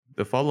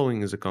The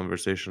following is a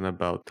conversation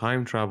about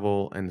time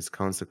travel and its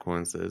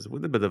consequences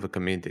with a bit of a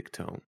comedic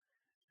tone.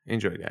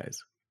 Enjoy,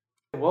 guys.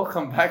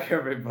 Welcome back,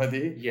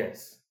 everybody.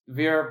 Yes.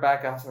 We are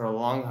back after a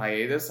long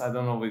hiatus. I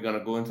don't know if we're going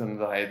to go into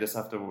another hiatus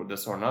after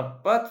this or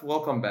not, but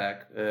welcome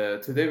back.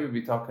 Today we'll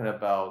be talking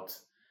about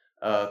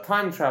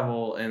time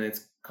travel and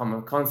its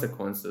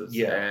consequences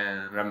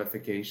and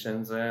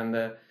ramifications.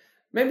 And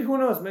maybe, who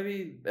knows,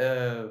 maybe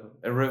a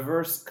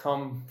reverse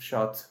cum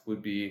shot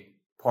would be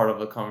part of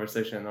the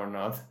conversation or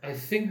not. I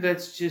think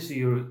that's just a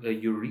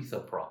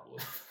urethra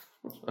problem.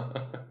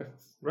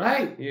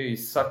 Right? You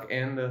suck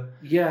in the...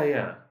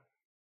 Yeah.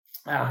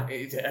 Yeah.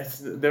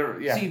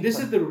 See, this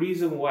is the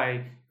reason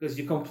why, because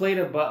you complain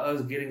about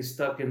us getting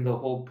stuck in the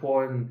whole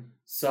porn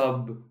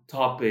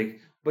sub-topic,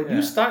 but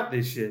you start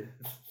this shit.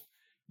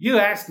 You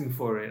asking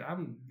for it.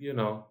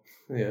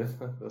 Yeah,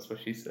 that's what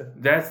she said.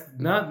 That's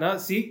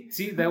not. See,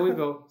 there we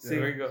go. See,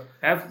 there we go.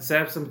 Have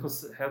some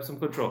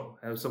control.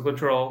 Have some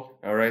control.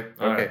 All right.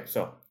 All okay. right.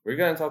 So we're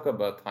gonna talk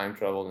about time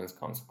travel and its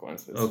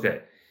consequences.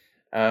 Okay.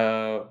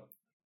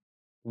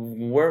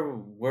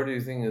 Where do you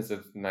think is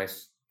a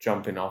nice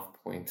jumping off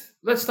point?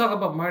 Let's talk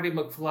about Marty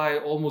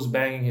McFly almost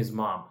banging his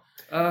mom.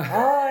 Oh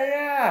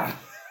yeah.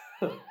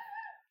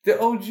 The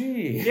OG.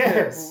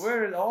 Yes.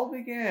 Where it all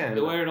began.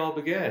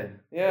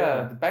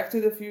 Yeah. Back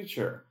to the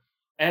Future.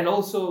 And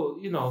also,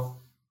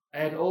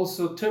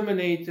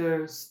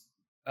 Terminator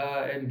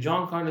and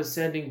John Connor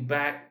sending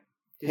back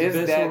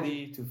his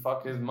daddy to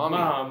fuck his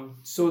mom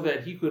so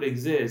that he could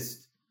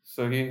exist.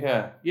 So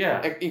a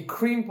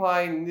cream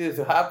pie needed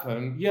to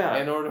happen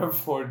in order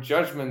for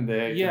Judgment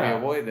Day to be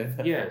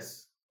avoided.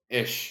 Yes.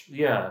 Ish.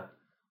 Yeah.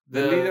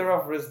 The leader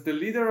of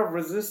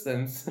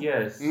resistance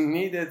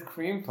needed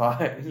cream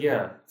pie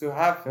to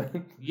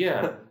happen.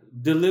 Yeah.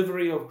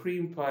 Delivery of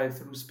cream pie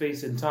through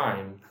space and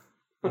time.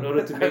 In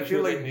order to make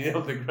sure like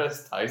Neil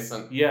deGrasse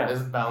Tyson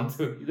is bound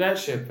to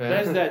ship in.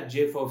 That's that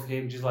gif of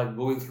him just like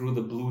going through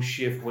the blue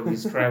shift when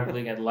he's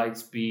traveling at light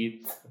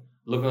speed,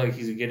 looking like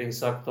he's getting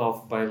sucked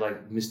off by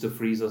like Mr.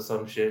 Freeze or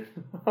some shit.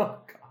 Oh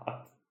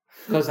God!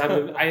 Because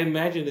I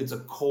imagine it's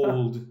a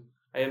cold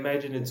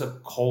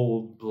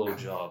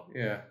blowjob.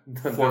 Yeah,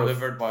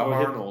 delivered by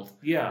Arnold.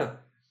 Yeah.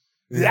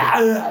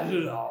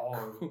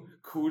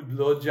 Cool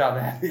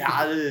blowjob.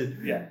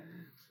 Yeah.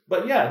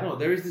 But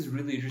there is this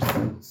really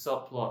interesting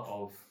subplot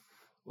of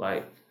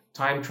like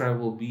time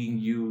travel being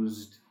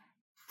used,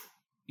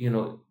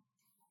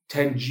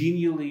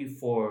 tangentially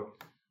for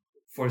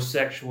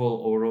sexual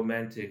or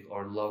romantic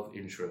or love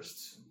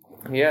interests.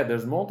 Yeah,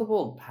 there's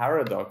multiple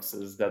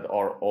paradoxes that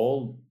are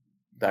all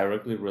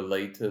directly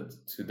related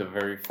to the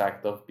very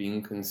fact of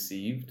being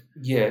conceived.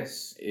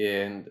 Yes.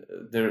 And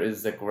there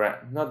is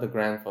not the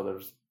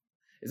grandfather's.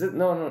 Is it?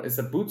 No, it's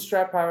the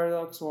bootstrap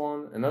paradox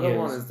one. Another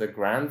one is the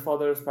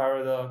grandfather's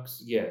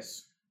paradox.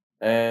 Yes.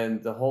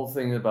 And the whole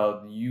thing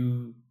about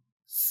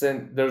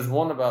there's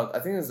one about, I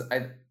think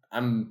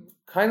I'm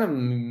kind of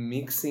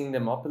mixing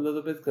them up a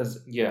little bit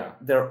because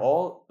they're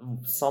all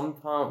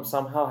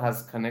somehow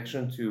has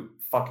connection to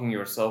fucking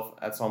yourself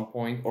at some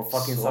point, or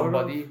fucking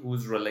somebody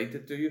who's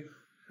related to you,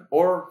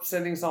 or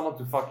sending someone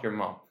to fuck your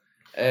mom.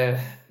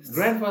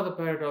 Grandfather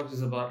paradox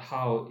is about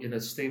how in a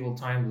stable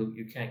time loop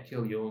you can't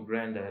kill your own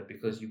granddad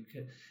because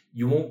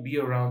you won't be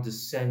around to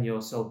send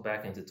yourself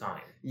back into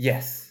time.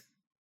 Yes.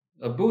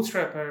 A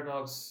bootstrap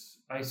paradox,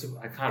 I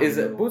can't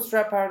remember.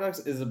 Bootstrap paradox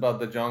is about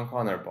the John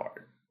Connor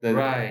part.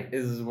 Right.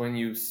 Is when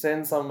you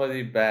send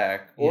somebody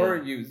back, or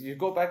you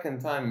go back in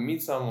time,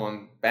 meet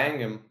someone, bang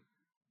him,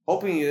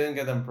 hoping you didn't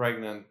get them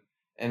pregnant,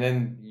 and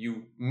then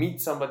you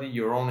meet somebody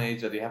your own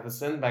age that you have to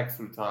send back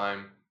through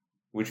time,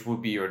 which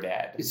would be your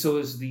dad. So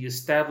it's the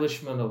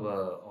establishment of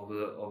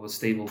a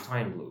stable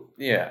time loop.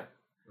 Yeah.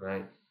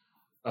 Right.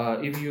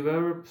 If you've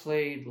ever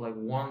played like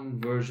one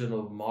version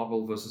of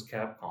Marvel vs.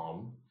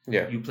 Capcom,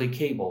 you play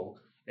Cable,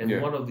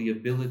 and one of the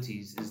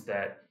abilities is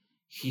that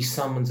he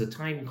summons a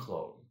time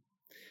clone.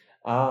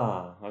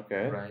 Ah,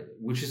 okay. Right.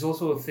 Which is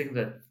also a thing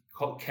that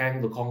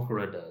Kang the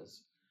Conqueror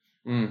does.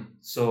 Mm.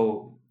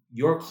 So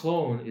your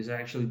clone is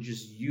actually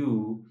just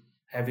you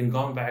having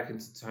gone back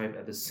into time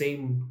at the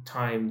same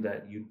time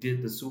that you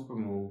did the super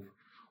move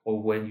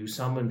or when you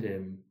summoned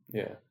him,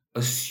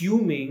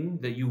 assuming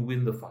that you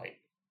win the fight.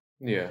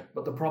 Yeah.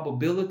 But the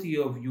probability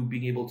of you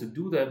being able to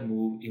do that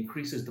move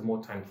increases the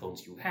more time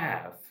clones you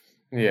have.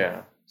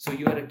 Yeah. So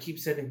you got to keep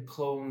sending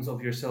clones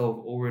of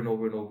yourself over and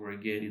over and over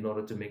again in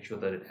order to make sure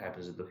that it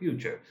happens in the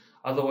future.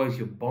 Otherwise,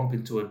 you bump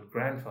into a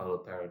grandfather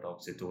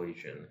paradox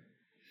situation.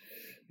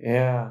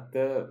 Yeah.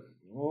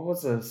 What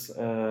was this?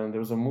 There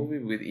was a movie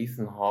with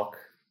Ethan Hawke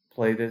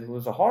played it. It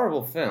was a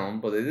horrible film,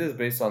 but it is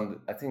based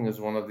on, I think it's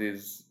one of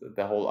these,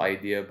 the whole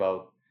idea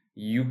about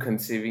you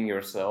conceiving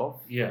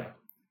yourself. Yeah.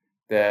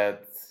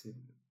 That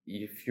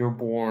if you're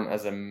born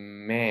as a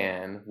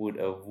man with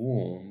a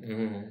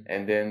womb,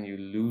 and then you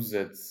lose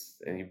it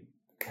and you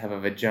have a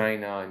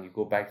vagina and you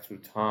go back through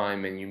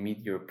time and you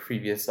meet your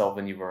previous self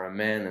when you were a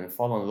man and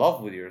fall in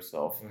love with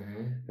yourself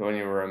when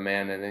you were a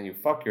man, and then you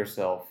fuck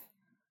yourself,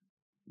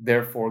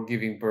 therefore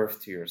giving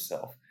birth to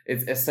yourself.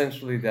 It's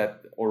essentially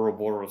that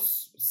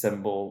Ouroboros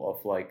symbol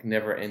of like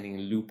never-ending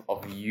loop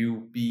of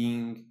you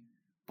being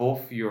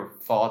both your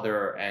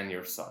father and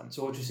your son.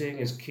 So what you're saying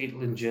is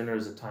Caitlyn Jenner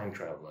is a time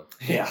traveler?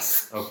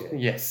 Yes. Okay.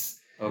 Yes.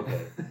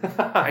 Okay.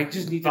 I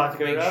just needed to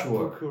make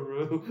sure.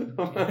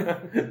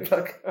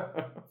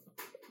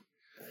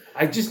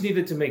 I just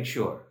needed to make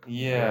sure.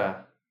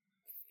 Yeah.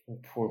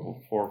 Poor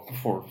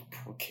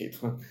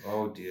Caitlyn.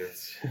 Oh dear.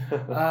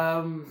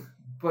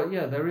 But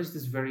yeah, there is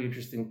this very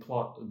interesting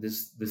plot.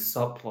 This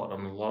subplot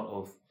on a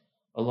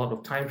lot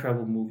of time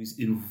travel movies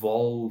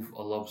involve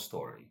a love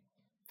story.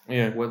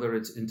 Yeah. Whether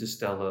it's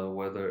Interstellar,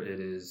 whether it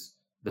is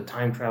the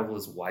time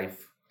traveler's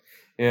wife.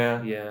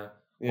 Yeah. Yeah.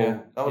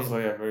 Yeah. That was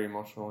very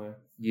emotional.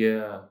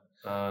 Yeah.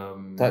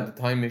 The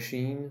Time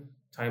Machine.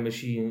 Time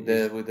Machine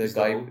with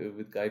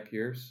Guy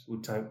Pearce.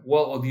 With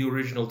or the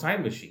original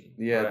Time Machine.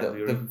 Yeah,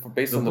 right?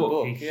 Based on the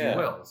book. H.G.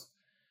 Wells.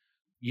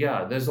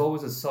 Yeah, there's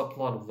always a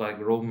subplot of like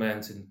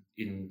romance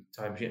in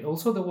Time Machine.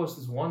 Also, there was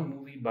this one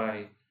movie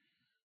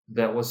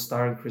that was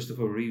starring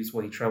Christopher Reeves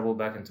where he traveled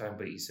back in time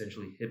by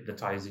essentially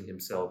hypnotizing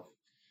himself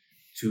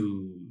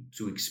to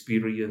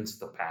experience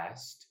the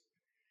past.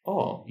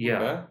 Oh,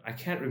 yeah. Okay. I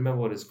can't remember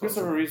what it's called.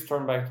 Christopher Reeves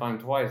turned back time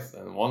twice,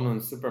 and one on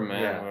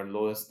Superman where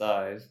Lois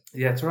dies.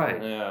 Yeah, that's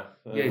right. Yeah.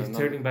 He's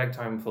turning back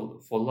time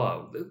for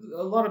love.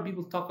 A lot of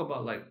people talk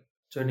about like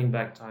turning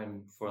back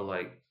time for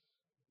like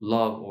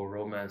love or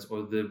romance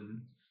or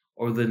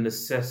the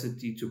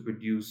necessity to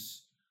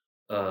produce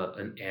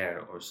an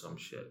heir or some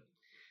shit.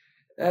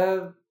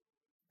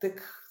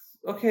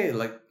 Okay,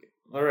 like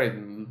all right.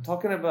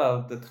 Talking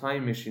about the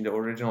Time Machine, the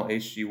original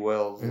H.G.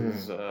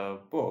 Wells'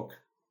 book.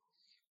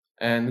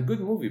 And a good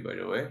movie, by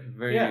the way.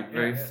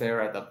 Very fair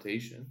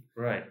adaptation.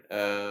 Right.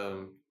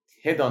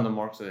 Hit on the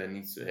marks that it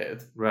needs to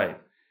hit. Right.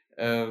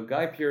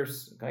 Guy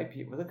Pearce.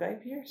 Was it Guy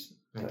Pearce?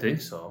 I think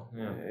so.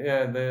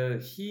 Yeah.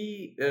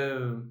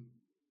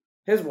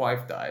 His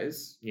wife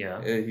dies.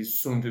 Yeah.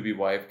 His soon-to-be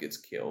wife gets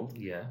killed.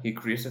 Yeah. He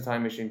creates a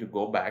time machine to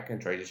go back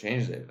and try to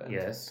change the event.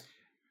 Yes.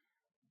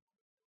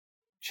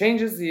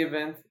 Changes the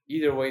event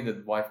either way.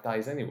 The wife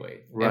dies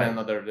anyway, right? In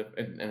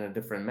a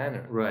different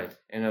manner, right?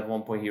 And at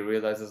one point he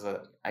realizes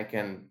that I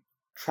can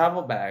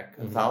travel back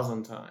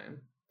 1,000 times,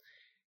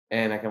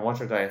 and I can watch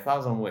her die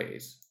 1,000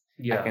 ways.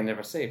 Yeah, I can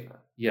never save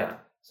her. Yeah,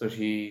 so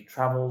she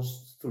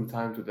travels through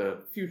time to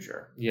the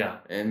future.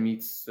 Yeah, and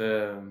meets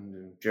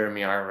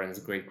Jeremy Irons'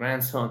 great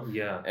grandson.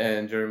 Yeah,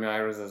 and Jeremy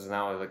Irons is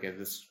now like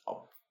this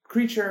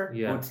creature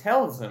who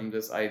tells him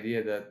this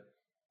idea that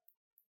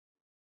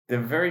the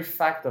very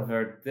fact of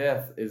her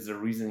death is the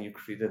reason you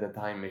created a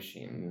time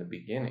machine in the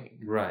beginning.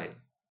 Right.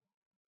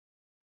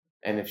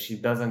 And if she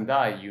doesn't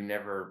die, you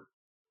never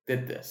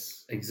did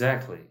this.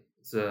 Exactly.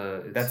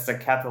 That's the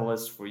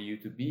catalyst for you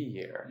to be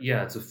here.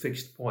 Yeah, it's a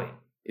fixed point.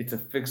 It's a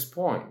fixed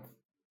point.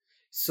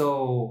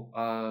 So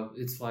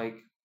it's like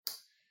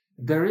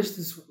there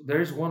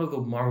is one of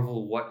the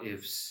Marvel what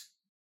ifs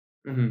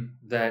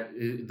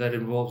that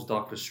involves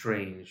Doctor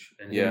Strange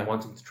and him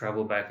wanting to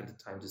travel back into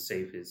time to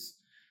save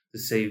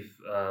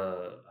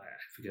I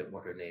forget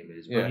what her name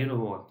is, but you know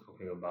who I'm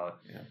talking about.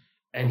 Yeah.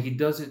 And he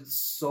does it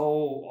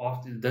so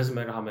often, it doesn't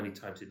matter how many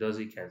times he does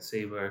it, he can't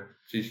save her.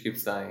 She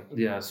keeps dying.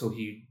 Yeah, so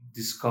he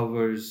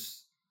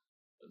discovers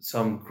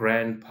some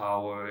grand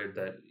power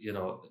that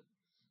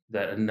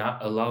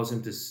allows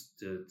him to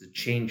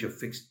change a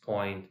fixed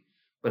point,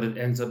 but it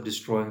ends up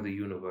destroying the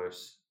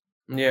universe.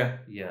 Yeah.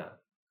 Yeah.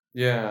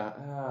 Yeah.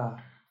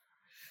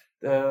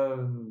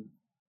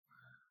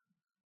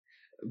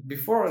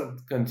 Before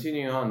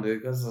continuing on,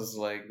 because it's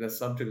like the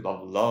subject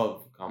of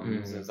love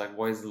comes, it's like,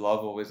 why is love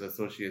always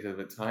associated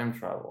with time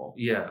travel?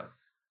 Yeah.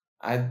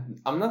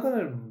 I'm not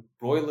gonna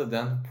boil it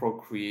down to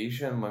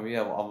procreation. Maybe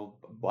I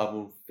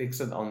will fix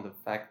it on the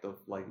fact of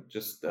like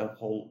just the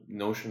whole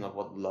notion of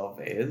what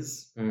love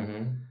is.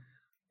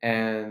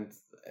 And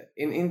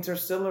in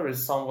Interstellar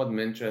is somewhat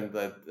mentioned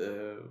that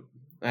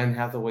Anne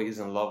Hathaway is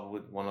in love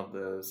with one of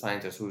the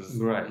scientists who's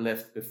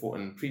left before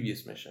in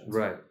previous missions.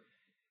 Right.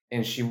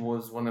 And she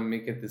want to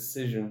make a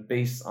decision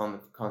based on the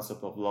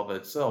concept of love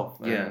itself.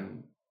 Yeah.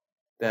 And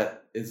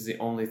that is the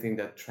only thing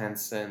that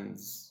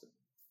transcends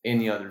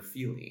any other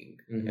feeling,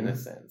 in a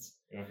sense.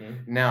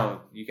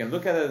 Now, you can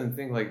look at it and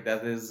think like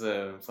that is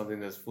something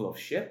that's full of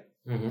shit.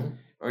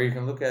 Or you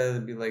can look at it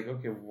and be like,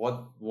 okay,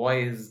 why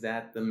is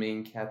that the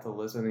main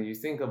catalyst? And then you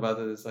think about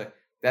it, it's like,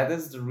 that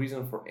is the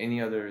reason for any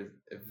other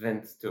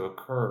event to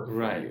occur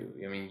for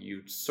you. I mean,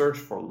 you search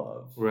for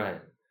love.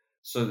 Right.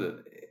 So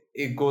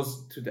it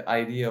goes to the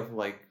idea of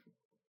like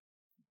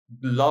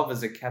love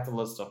is a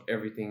catalyst of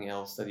everything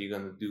else that you're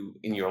going to do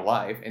in your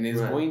life, and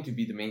it's going to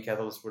be the main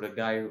catalyst for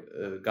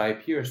the Guy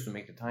Pearce to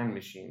make the time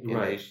machine in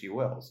H.G.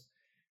 Wells.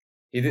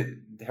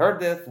 Her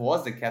death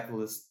was the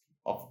catalyst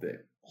of the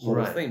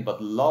whole thing,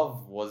 but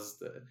love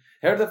was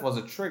her death was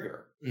a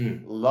trigger.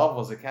 Love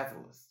was a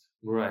catalyst.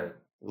 Right.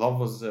 Love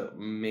was the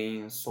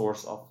main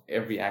source of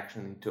every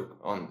action he took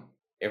on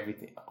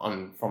everything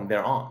from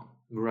there on.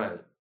 Right.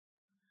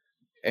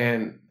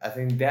 And I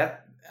think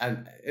that,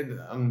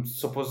 I'm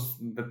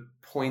supposed the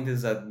point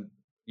is that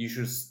you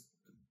should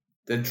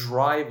the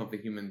drive of a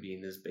human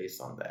being is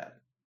based on that.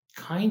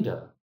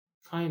 Kinda.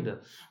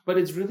 But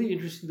it's really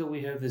interesting that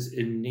we have this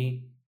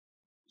innate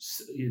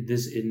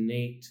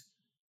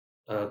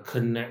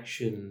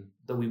connection,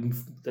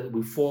 that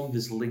we form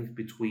this link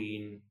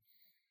between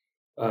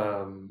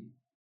love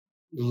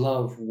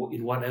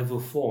in whatever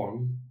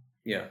form,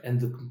 and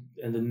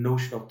the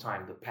notion of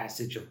time, the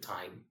passage of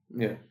time.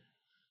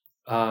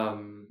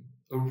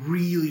 A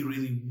really,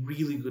 really,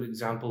 really good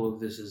example of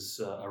this is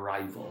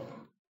Arrival.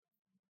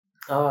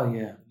 Oh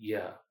yeah.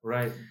 Yeah.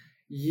 Right.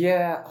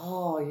 Yeah.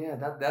 Oh yeah.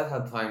 That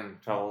had time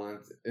travel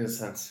in a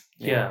sense.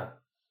 Yeah.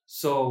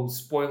 So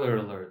spoiler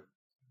alert.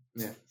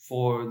 Yeah.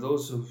 For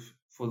those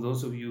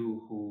of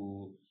you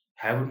who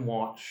haven't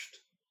watched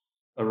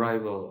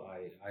Arrival,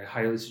 I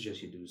highly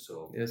suggest you do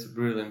so. It's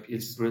brilliant.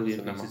 It's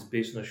brilliant. It's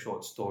based on a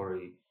short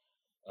story,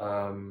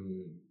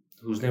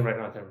 whose name right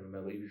now I can't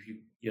remember. If you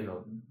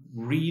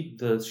read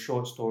the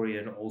short story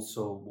and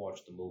also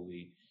watch the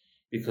movie,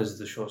 because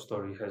the short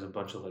story has a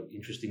bunch of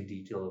interesting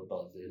detail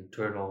about the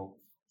internal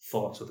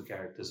thoughts of the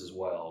characters as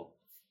well.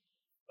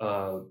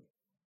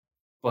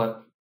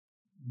 But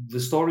the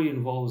story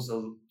involves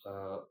a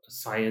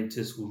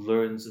scientist who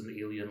learns an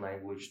alien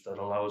language that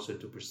allows her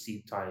to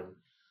perceive time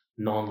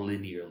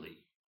non-linearly.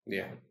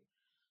 Yeah.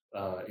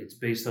 It's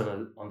based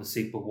on the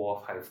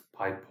Sapir-Whorf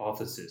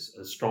hypothesis,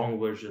 a strong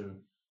version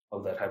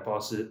of that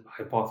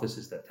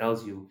hypothesis that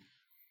tells you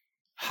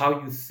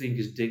how you think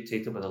is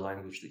dictated by the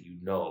language that you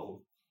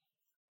know.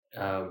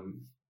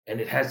 And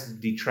it has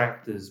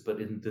detractors, but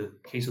in the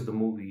case of the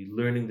movie,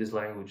 learning this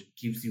language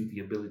gives you the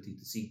ability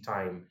to see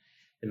time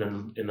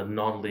in a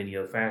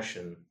non-linear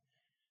fashion.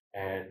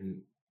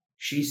 And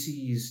she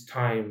sees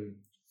time.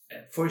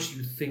 At first,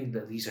 you think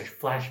that these are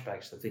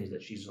flashbacks to things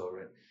that she's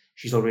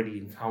already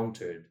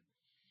encountered,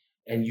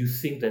 and you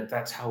think that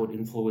that's how it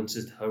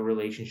influences her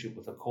relationship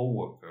with a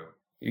coworker.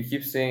 You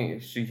keep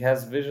saying she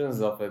has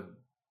visions of a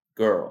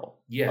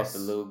girl. Yes.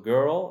 Of a little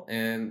girl,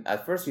 and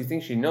at first you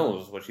think she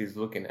knows what she's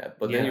looking at,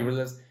 but then you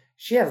realize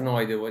she has no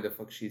idea what the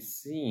fuck she's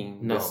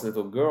seeing this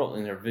little girl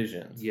in her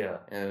visions. Yeah.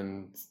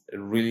 And it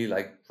really,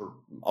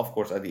 of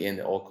course, at the end,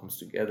 it all comes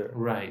together.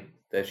 Right.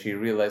 That she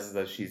realizes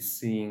that she's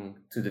seeing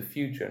to the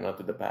future, not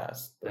to the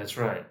past. That's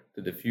right.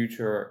 To the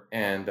future,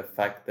 and the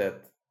fact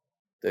that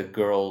the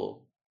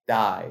girl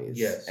dies.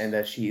 Yes. And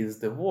that she is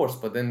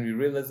divorced. But then we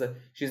realize that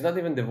she's not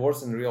even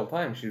divorced in real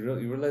time.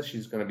 You realize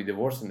she's going to be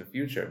divorced in the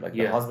future.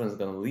 The husband's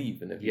going to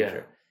leave in the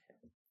future.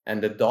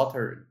 And the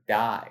daughter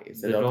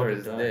dies. The daughter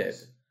is dead.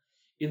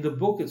 In the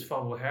book, it's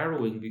far more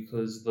harrowing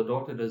because the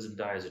daughter doesn't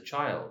die as a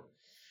child.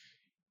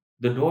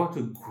 The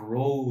daughter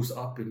grows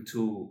up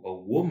into a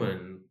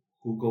woman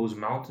who goes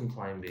mountain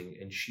climbing,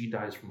 and she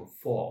dies from a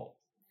fall.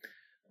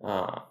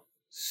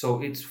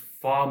 So it's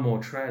far more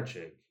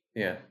tragic.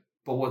 Yeah.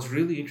 But what's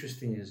really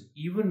interesting is,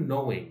 even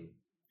knowing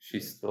she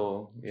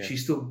still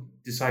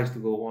decides to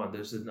go on.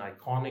 There's an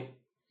iconic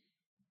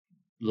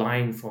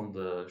line from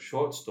the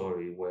short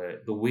story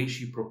where the way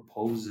she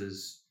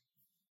proposes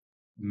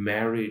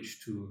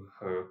marriage to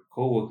her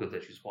coworker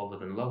that she's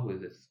fallen in love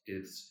with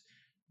is,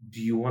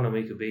 do you want to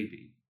make a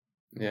baby?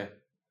 Yeah.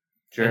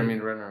 Jeremy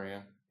Renner,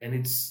 yeah. And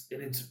it's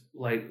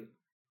like,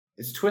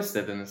 it's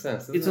twisted in a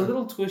sense. It's a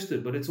little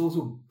twisted, but it's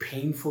also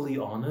painfully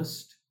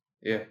honest.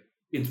 Yeah.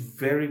 It's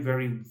very,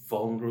 very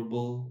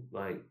vulnerable.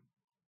 Like,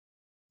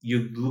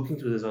 you're looking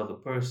to this other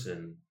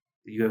person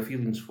that you have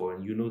feelings for,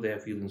 and you know they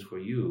have feelings for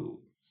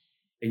you,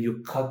 and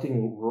you're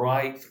cutting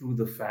right through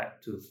the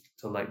fat to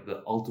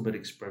the ultimate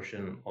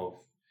expression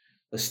of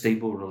a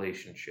stable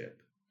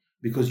relationship,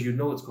 because you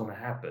know it's going to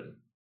happen.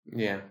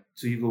 Yeah.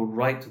 So you go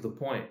right to the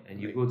point,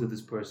 and you go to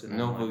this person.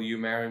 No, will you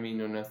marry me?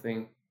 No,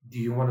 nothing. Do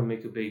you want to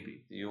make a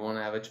baby? Do you want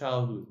to have a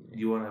child with me? Do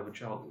you want to have a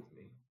child with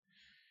me?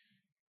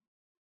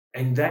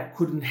 And that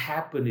couldn't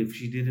happen if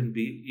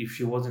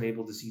she wasn't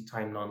able to see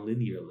time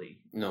non-linearly.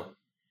 No.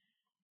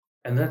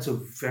 And that's a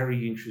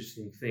very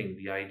interesting thing.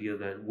 The idea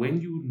that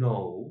when you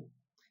know,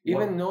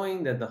 even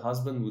knowing that the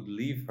husband would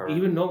leave her,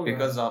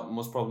 because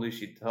most probably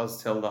she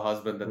does tell the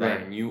husband that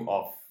I knew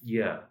of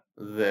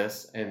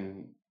this,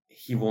 and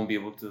he won't be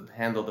able to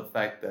handle the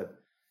fact that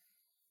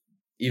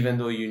even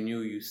though you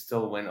knew, you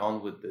still went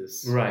on with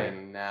this,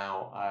 and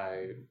now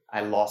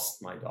I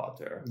lost my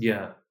daughter.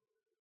 Yeah.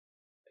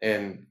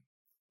 And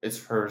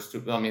it's hers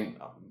to. I mean,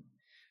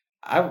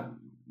 I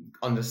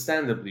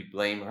understandably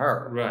blame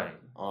her,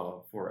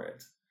 for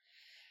it.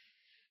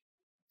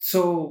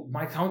 So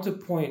my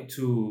counterpoint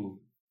to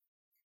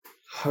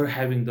her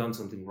having done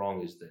something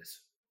wrong is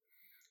this: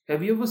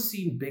 have you ever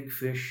seen Big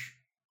Fish?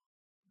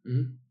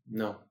 Mm-hmm.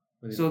 No.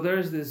 So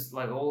there's this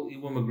old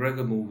Ewan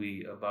McGregor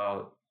movie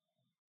about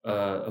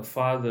a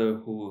father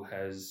who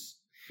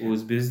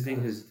was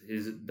visiting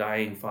his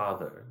dying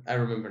father. I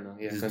remember now.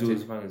 Yeah, this dude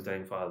is finding his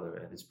dying father,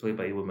 and it's played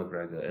by Ewan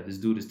McGregor. And this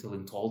dude is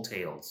telling tall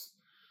tales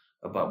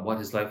about what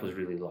his life was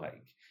really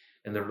like.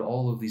 And there were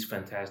all of these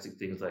fantastic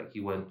things, like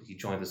he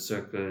joined the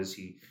circus,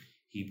 he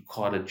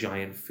caught a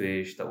giant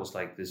fish that was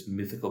like this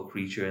mythical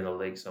creature in a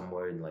lake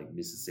somewhere in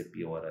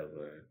Mississippi or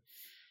whatever.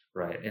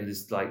 right? And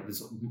it's like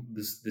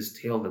this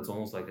tale that's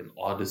almost like an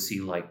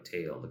Odyssey-like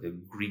tale, like a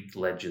Greek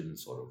legend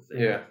sort of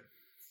thing. Yeah.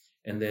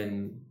 And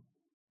then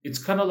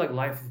it's kind of like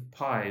Life of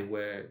Pi,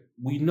 where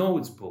we know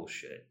it's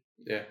bullshit.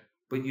 Yeah.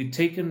 But you're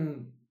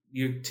taken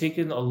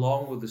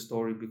along with the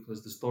story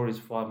because the story is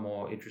far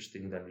more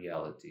interesting than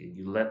reality, and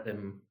you let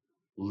them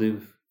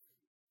live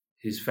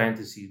his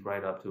fantasy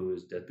right up to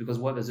his death. Because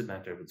what does it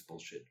matter if it's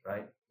bullshit,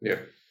 right? Yeah.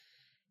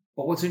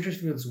 But what's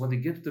interesting is when they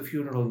get to the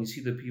funeral and you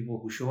see the people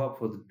who show up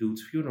for the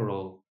dude's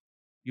funeral,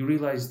 you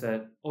realize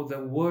that, oh,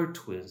 there were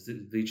twins.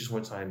 They just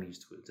weren't Siamese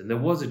twins. And there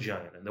was a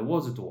giant, and there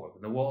was a dwarf,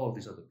 and there were all of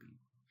these other people.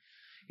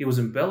 He was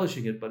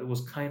embellishing it, but it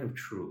was kind of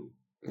true.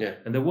 Yeah.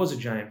 And there was a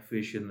giant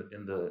fish in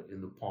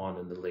the pond,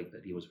 in the lake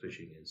that he was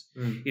fishing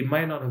in. It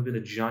might not have been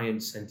a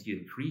giant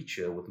sentient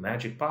creature with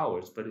magic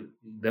powers, but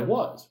there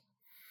was.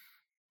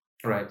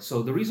 Right.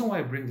 So the reason why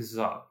I bring this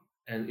up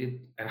and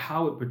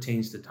how it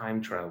pertains to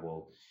time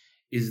travel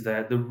is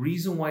that the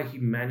reason why he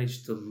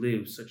managed to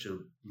live such a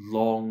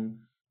long,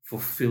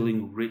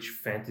 fulfilling, rich,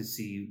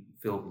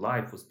 fantasy-filled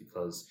life was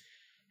because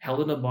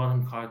Helena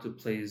Bonham Carter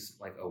plays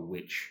like a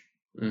witch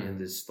in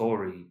this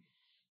story.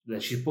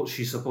 That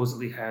she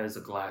supposedly has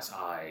a glass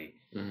eye,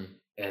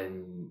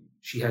 and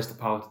she has the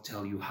power to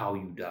tell you how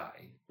you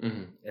die.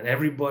 And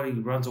everybody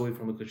runs away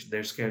from it because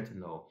they're scared to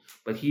know.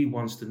 But he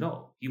wants to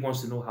know. He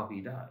wants to know how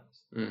he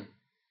dies.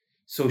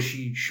 So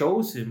she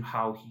shows him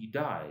how he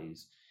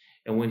dies.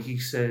 And when he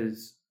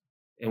says,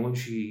 and when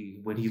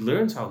he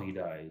learns how he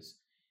dies,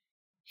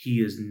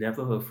 he is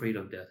never afraid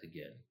of death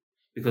again.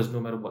 Because no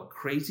matter what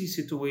crazy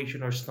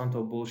situation or stunt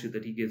or bullshit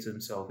that he gets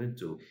himself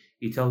into,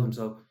 he tells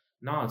himself,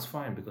 no, it's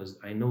fine because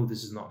I know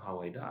this is not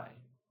how I die.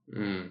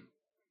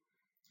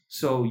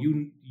 So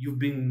you've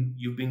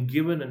been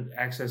given an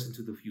access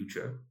into the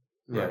future,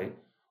 right?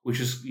 Which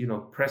is,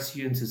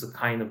 prescience is a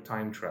kind of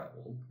time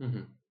travel,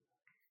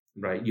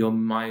 right? Your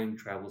mind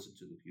travels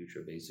into the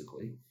future,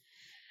 basically.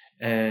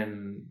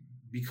 And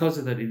because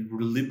of that, it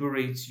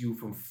liberates you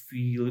from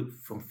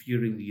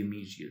fearing the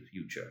immediate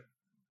future.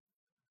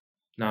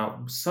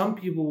 Now, some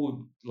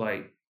people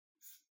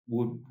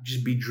would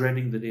just be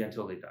dreading the day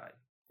until they die.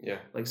 Yeah.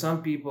 Like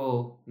some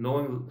people,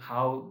 knowing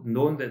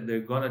that they're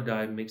gonna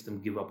die makes them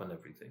give up on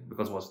everything,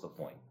 because what's the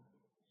point?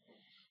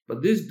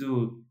 But this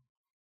dude,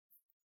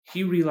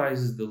 he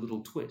realizes the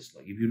little twist.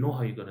 Like, if you know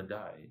how you're gonna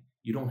die,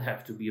 you don't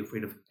have to be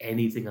afraid of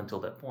anything until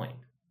that point.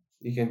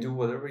 You can do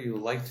whatever you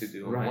like to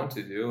do and want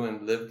to do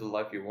and live the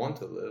life you want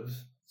to live.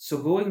 So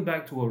going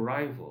back to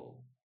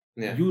Arrival,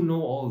 you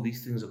know all of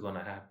these things are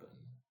gonna happen.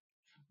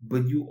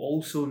 But you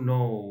also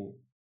know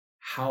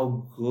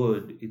how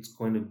good it's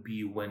going to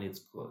be when it's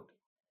good.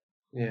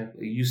 Yeah.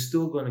 You're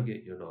still going to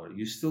get your daughter.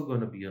 You're still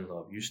going to be in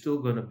love. You're still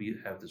going to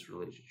have this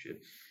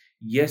relationship.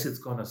 Yes, it's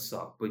going to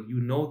suck, but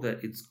you know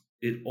that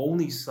it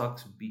only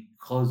sucks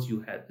because you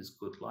had this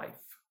good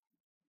life.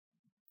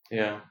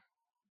 Yeah.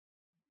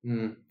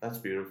 That's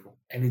beautiful.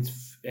 And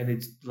it's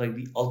like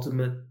the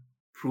ultimate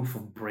proof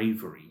of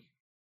bravery,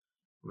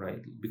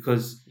 right?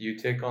 Because you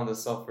take on the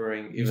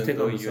suffering even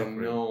though you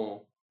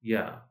know.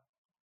 Yeah.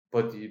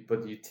 But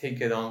you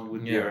take it on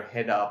with your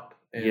head up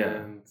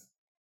and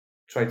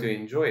try to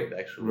enjoy it,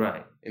 actually.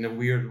 Right. In a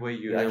weird way,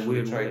 you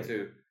actually try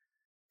to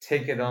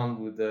take it on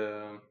with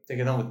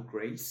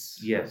grace.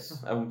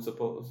 Yes. I would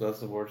suppose that's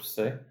the word to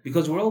say.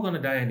 Because we're all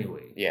gonna die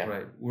anyway. Yeah.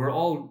 Right. We're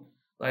all,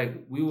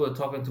 like, we were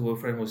talking to a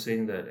friend who was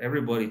saying that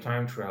everybody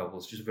time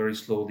travels just very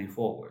slowly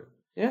forward.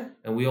 Yeah.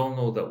 And we all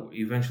know that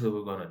eventually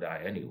we're gonna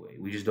die anyway.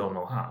 We just don't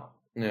know how.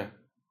 Yeah.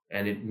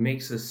 And it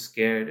makes us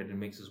scared and it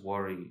makes us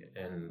worry,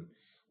 and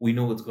we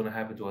know what's going to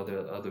happen to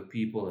other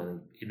people,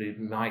 and it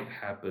might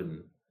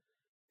happen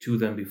to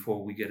them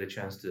before we get a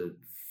chance to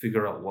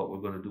figure out what we're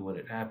going to do when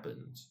it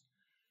happens.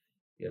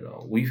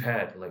 We've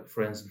had like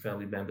friends and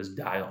family members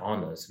die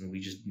on us, and we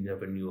just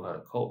never knew how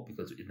to cope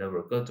because it never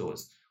occurred to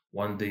us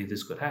one day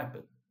this could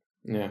happen.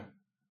 Yeah.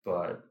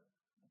 But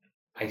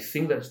I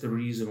think that's the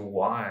reason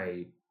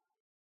why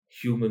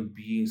human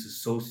beings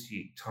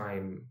associate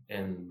time,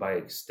 and by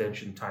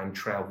extension time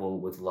travel,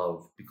 with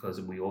love,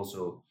 because we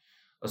also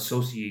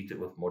associate it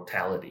with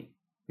mortality.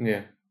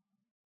 Yeah.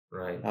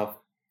 Right. How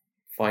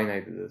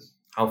finite it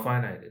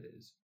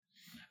is.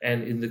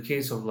 And in the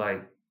case of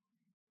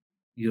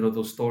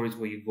those stories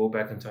where you go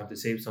back in time to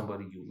save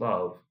somebody you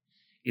love,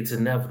 it's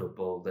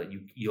inevitable that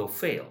you'll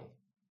fail,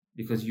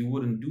 because you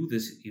wouldn't do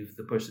this if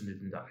the person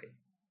didn't die.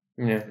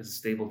 Yeah. It's a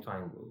stable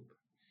time loop.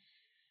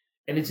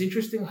 And it's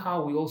interesting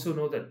how we also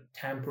know that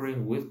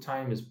tampering with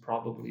time is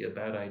probably a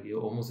bad idea,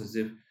 almost as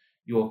if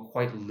you're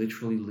quite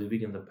literally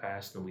living in the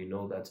past, and we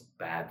know that's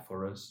bad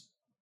for us.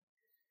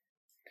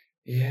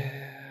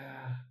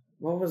 Yeah.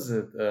 What was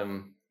it?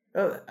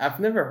 I've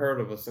never heard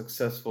of a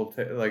successful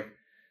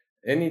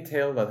any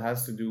tale that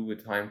has to do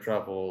with time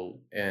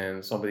travel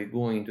and somebody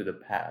going into the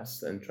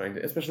past and trying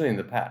to, especially in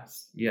the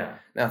past. Yeah.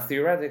 Now,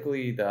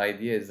 theoretically, the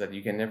idea is that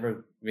you can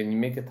never, when you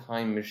make a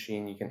time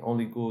machine, you can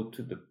only go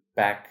to the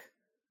back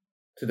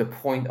to the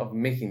point of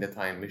making the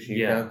time machine.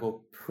 You cannot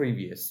go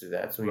previous to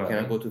that. So you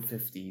cannot go to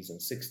 50s and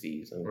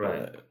 60s and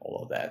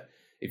all of that.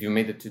 If you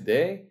made it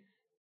today,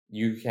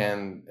 you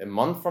can, a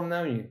month from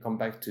now, you can come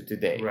back to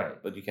today.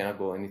 Right. But you cannot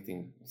go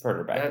anything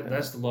further back.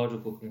 That's the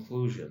logical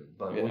conclusion.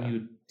 But when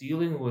you're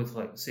dealing with,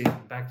 like, say,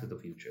 Back to the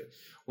Future,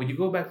 when you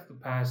go back to the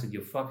past and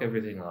you fuck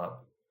everything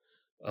up,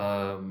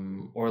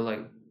 or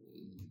like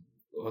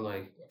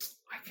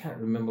I can't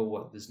remember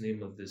what this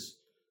name of this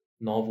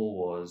novel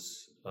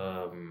was,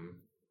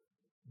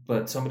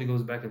 but somebody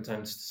goes back in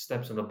time,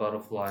 steps on a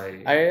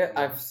butterfly.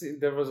 I've seen,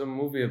 there was a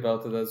movie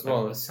about it as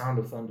well. A Sound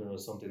of Thunder or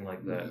something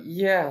like that.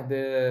 Yeah,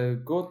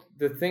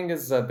 the thing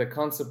is that the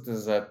concept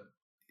is that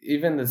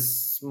even the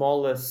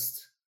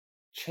smallest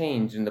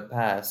change in the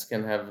past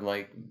can have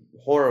like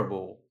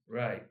horrible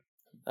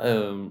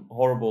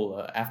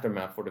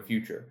aftermath for the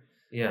future.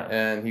 Yeah.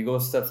 And he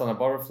steps on a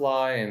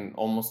butterfly, and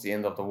almost the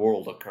end of the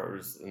world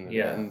occurs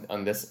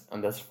on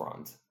this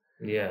front.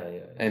 Yeah.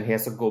 And he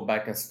has to go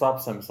back and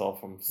stops himself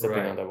from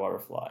stepping on the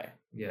butterfly.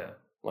 Yeah.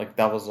 Like,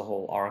 that was the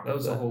whole arc. That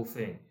was the whole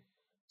thing.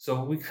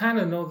 So we kind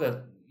of know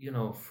that,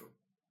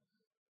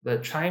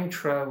 that time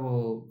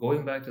travel,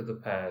 going back to the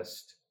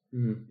past,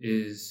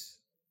 is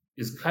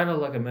kind of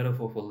like a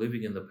metaphor for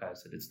living in the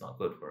past, that it's not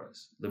good for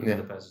us. Living in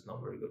the past is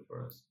not very good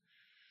for us.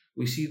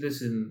 We see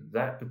this in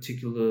that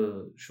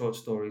particular short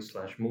story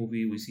 /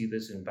 movie. We see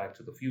this in Back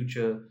to the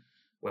Future,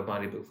 where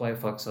Marty McFly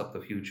fucks up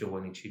the future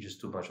when he changes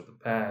too much of the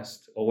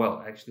past. Oh,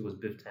 well, actually, it was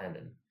Biff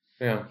Tannen.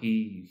 Yeah.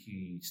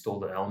 He stole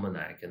the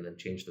almanac and then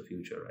changed the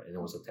future, right? And it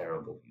was a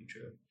terrible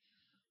future.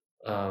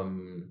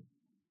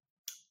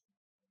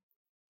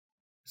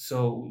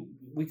 So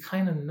we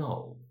kind of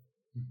know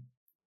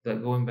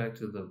that going back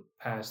to the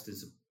past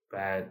is a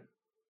bad,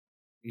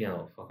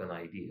 fucking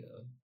idea.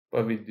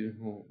 But we're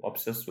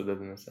obsessed with it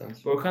in a sense.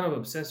 But we're kind of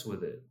obsessed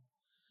with it.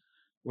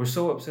 We're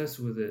so obsessed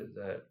with it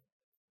that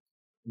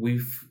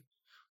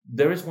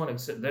there's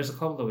a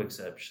couple of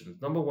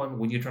exceptions. Number one,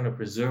 when you're trying to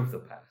preserve the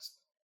past,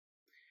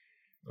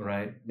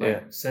 right?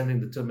 Like sending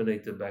the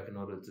Terminator back in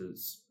order to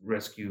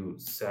rescue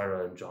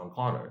Sarah and John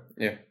Connor.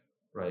 Yeah.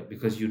 Right?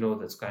 Because you know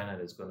that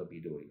Skynet is going to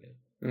be doing it.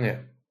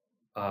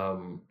 Yeah.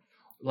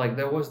 Like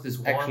there was this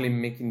actually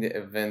making the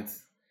event.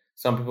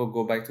 Some people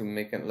go back to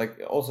make it, like,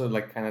 also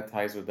like kind of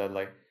ties with that,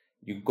 like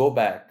you go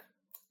back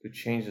to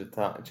change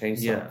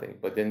something,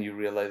 but then you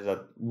realize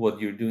that what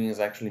you're doing is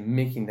actually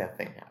making that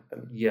thing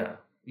happen. Yeah.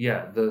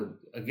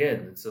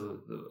 It's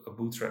a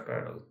bootstrap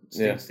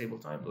paradox. Stable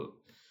time loop.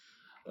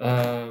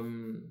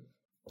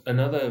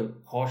 Another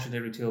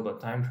cautionary tale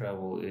about time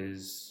travel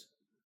is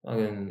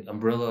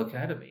Umbrella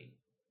Academy.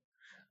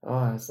 Oh,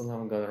 I still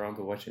haven't got around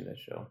to watching that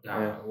show.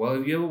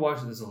 Well, if you ever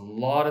watch it, there's a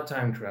lot of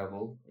time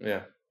travel.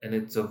 Yeah. And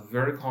it's a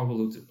very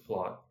convoluted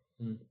plot.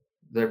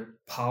 Their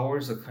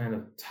powers are kind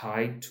of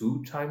tied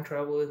to time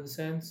travel in a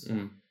sense.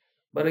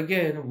 But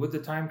again, with the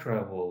time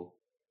travel,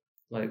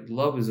 like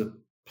love is a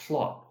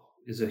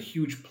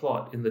huge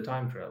plot in the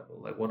time travel.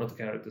 Like one of the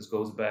characters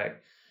goes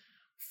back,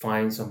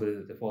 finds somebody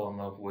that they fall in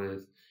love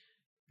with,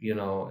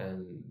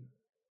 and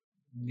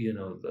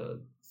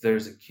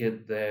there's a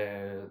kid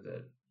there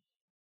that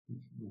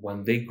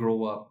when they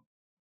grow up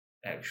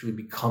actually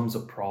becomes a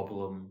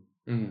problem.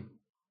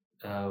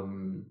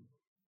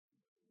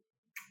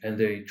 And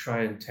they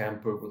try and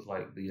tamper with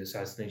like the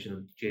assassination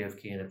of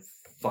JFK, and it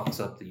fucks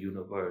up the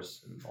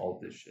universe and all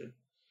this shit.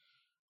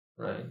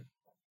 Right?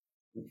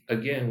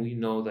 Again, we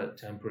know that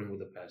tampering with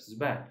the past is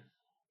bad.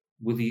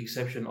 With the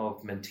exception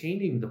of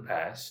maintaining the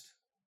past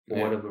for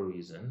whatever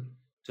reason.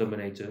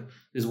 Terminator.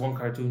 There's one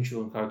cartoon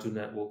show on Cartoon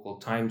Network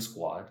called Time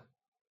Squad.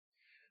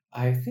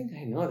 I think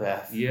I know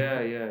that.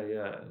 Yeah.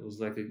 It was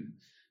like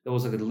there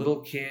was like a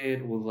little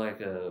kid with like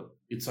a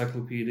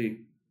encyclopedic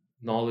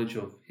knowledge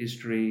of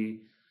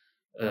history,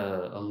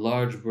 a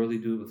large burly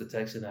dude with a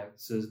Texan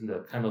accent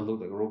that kind of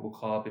looked like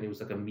RoboCop, and he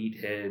was like a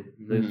meathead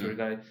military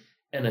guy,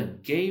 and a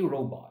gay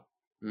robot.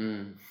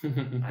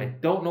 I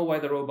don't know why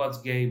the robot's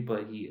gay,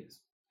 but he is.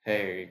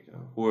 Hey,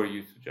 who are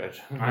you to judge?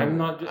 I'm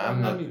not. Look,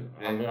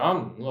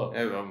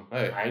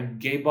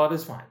 Gaybot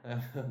is fine.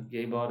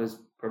 Gaybot is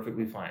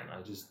perfectly fine.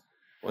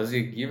 Was he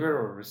a giver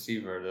or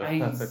receiver?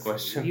 That's the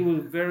question. He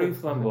was very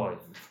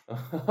flamboyant.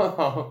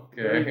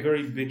 Okay. Very,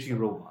 very bitchy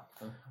robot.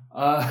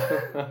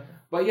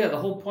 But yeah, the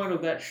whole point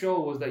of that show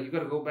was that you got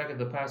to go back in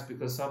the past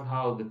because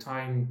somehow the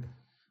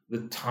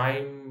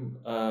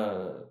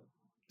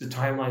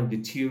timeline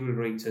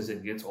deteriorates as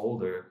it gets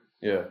older.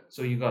 Yeah.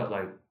 So you got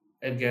like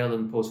Edgar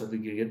Allan Poe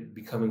suddenly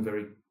becoming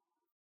very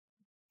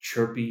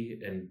chirpy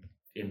and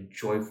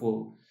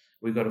joyful.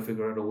 We got to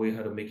figure out a way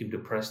how to make him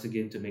depressed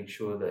again to make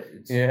sure that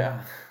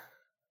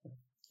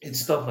it's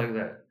stuff like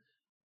that.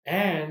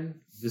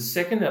 And the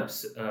second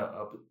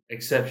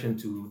exception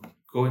to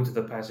going to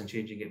the past and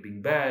changing it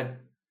being bad,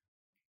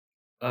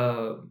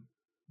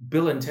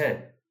 Bill and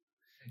Ted.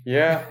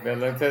 Yeah,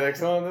 Bill and Ted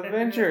Excellent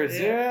Adventures.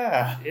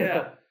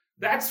 Yeah.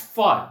 That's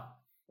fun.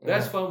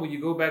 That's fun when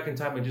you go back in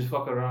time and just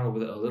fuck around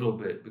with it a little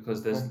bit,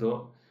 because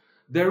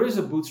there is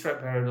a bootstrap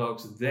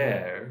paradox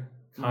there,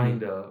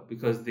 kinda,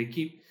 because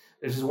there's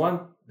this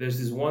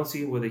one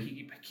scene where they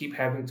keep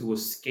having to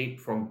escape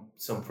from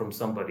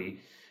somebody,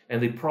 and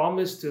they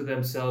promise to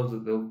themselves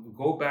that they'll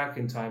go back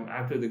in time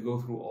after they go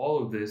through all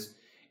of this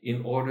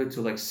in order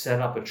to like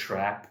set up a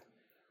trap.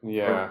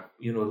 Yeah.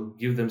 Or,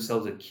 give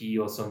themselves a key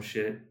or some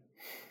shit.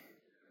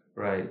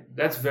 Right.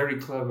 That's very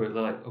clever.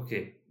 Like,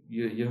 okay,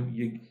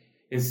 you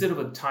instead of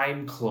a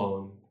time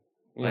clone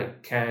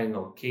like Kang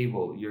or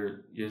Cable,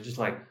 you're just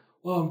like,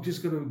 oh, I'm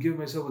just gonna give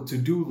myself a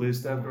to-do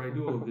list after I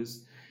do all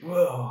this.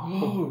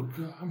 Oh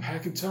God, I'm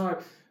hacking time.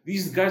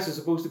 These guys are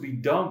supposed to be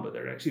dumb, but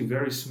they're actually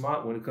very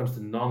smart when it comes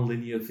to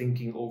non-linear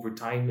thinking over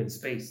time and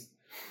space.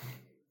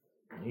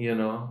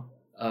 And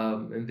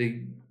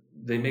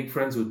they make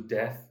friends with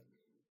death.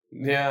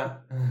 Yeah.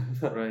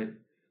 Right.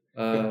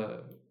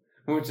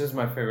 Which is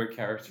my favorite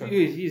character.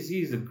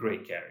 He's a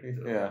great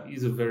character. Yeah.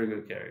 He's a very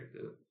good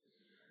character.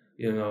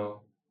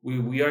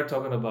 We are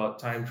talking about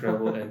time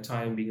travel and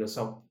time being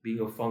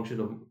a function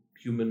of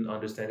human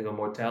understanding of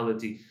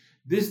mortality.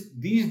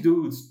 These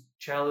dudes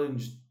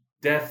challenged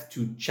death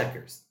to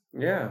checkers.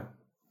 Yeah.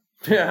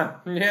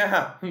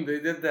 Yeah. They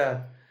did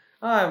that.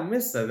 Oh, I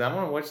missed that. I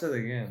want to watch that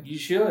again. You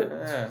should.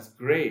 Yeah. It's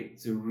great.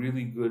 It's a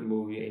really good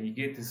movie, and you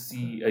get to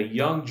see a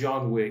young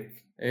John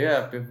Wick.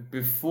 Yeah,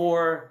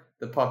 before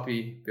the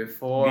puppy,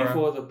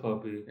 before the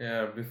puppy.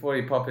 Yeah, before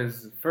he popped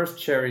his first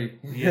cherry.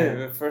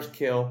 Yeah. First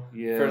kill.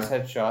 Yeah. First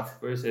headshot.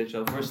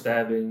 First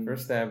stabbing.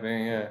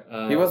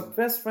 Yeah. He was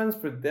best friends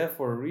with death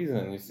for a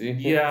reason, you see.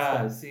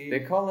 Yeah, see.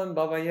 They call him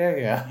Baba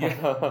Yaga.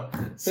 Yeah.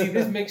 See,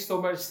 this makes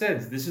so much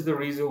sense. This is the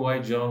reason why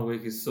John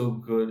Wick is so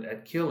good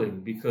at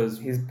killing, because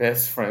he's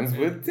best friends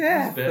with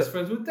death. He's best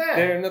friends with death.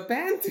 They're in a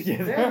band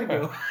together. There we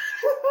go.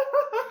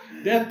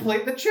 Death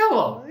played the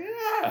cello.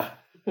 Yeah.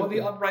 Or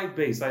the upright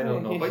bass, I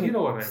don't know, but you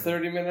know what I mean.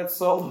 30-minute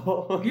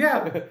solo.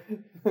 Yeah.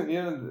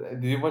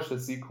 Did you watch the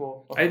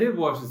sequel? I did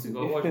watch the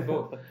sequel. I watched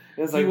both.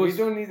 It's like, we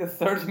don't need a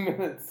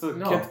 30-minute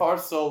guitar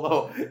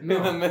solo in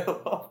the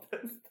middle of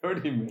the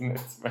 30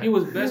 minutes, man. He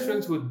was best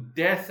friends with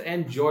Death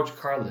and George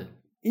Carlin.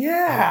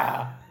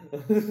 Yeah.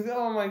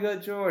 Oh my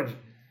God, George.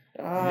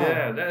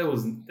 Yeah,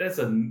 that's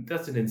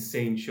an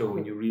insane show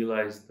when you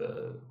realize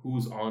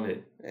who's on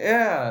it.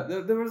 Yeah,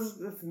 there was,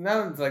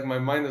 now it's like my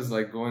mind is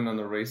like going on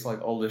the race,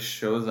 like all the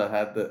shows that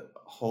had the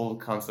whole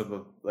concept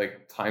of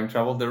like time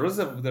travel. There was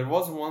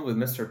one with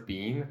Mr.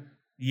 Bean.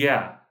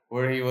 Yeah,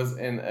 where he was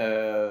in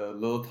a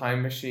little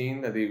time machine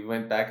that he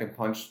went back and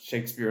punched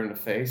Shakespeare in the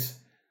face.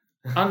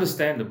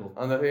 Understandable.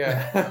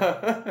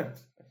 Yeah.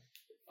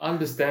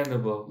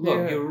 Understandable.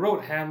 Look, you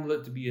wrote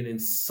Hamlet to be an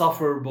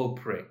insufferable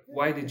prick.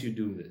 Why did you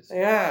do this?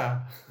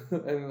 Yeah.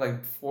 And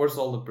like force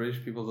all the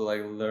British people to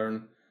like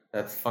learn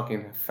that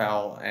fucking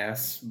foul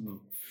ass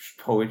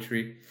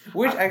poetry,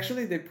 which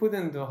actually they put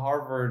into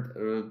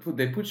Harvard.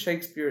 They put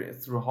Shakespeare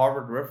through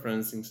Harvard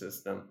referencing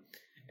system,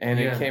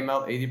 and it came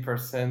out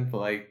 80%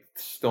 like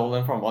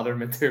stolen from other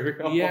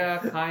material. Yeah,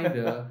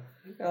 kinda.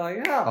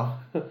 Like, yeah.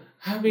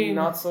 I mean,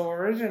 not so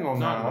original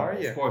now, are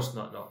you? Of course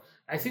not. No.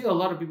 I think a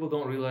lot of people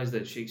don't realize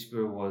that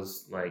Shakespeare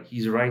was like,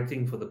 he's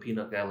writing for the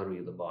peanut gallery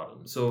at the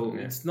bottom. So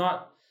it's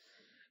not,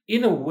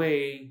 in a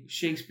way,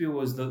 Shakespeare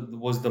was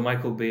the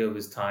Michael Bay of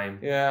his time.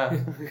 Yeah,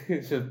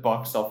 it's just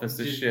box office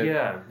shit.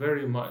 Yeah,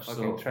 very much.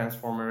 Fucking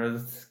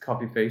Transformers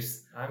copy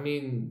paste. I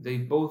mean, they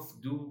both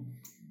do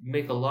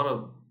make a lot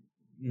of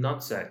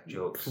nutsack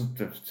jokes.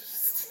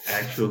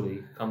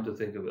 Actually, come to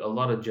think of it, a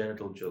lot of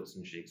genital jokes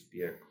in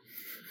Shakespeare.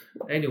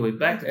 Anyway,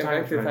 back to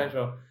time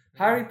travel.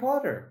 Harry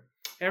Potter.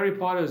 Harry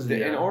Potter's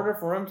in order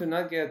for him to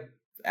not get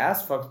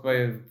ass fucked by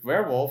a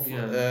werewolf,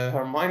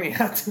 Hermione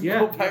had to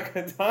go back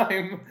in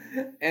time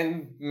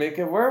and make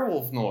a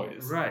werewolf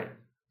noise. Right.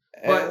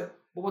 But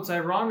what's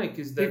ironic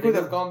is that he could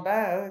have gone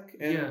back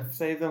and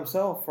saved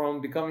himself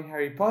from becoming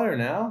Harry Potter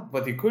now,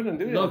 but he couldn't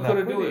do it. No,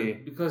 couldn't do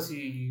it because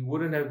he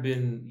wouldn't have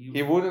been.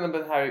 He wouldn't have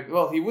been Harry.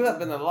 Well, he would have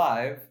been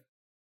alive,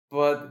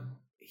 but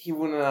he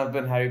wouldn't have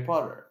been Harry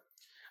Potter.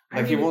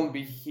 Like, he won't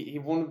be. He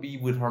won't be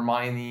with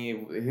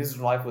Hermione. His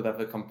life would have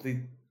a complete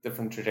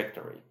different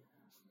trajectory.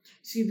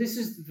 See, this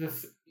is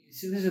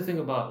the thing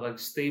about like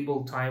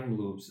stable time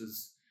loops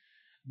is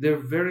they're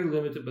very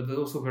limited, but they're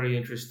also very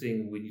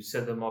interesting when you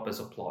set them up as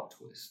a plot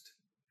twist.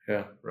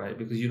 Yeah. Right,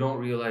 because you don't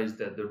realize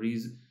that the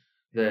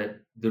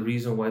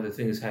reason why the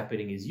thing is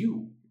happening is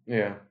you.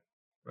 Yeah.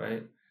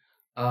 Right.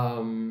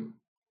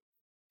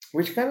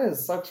 Which kind of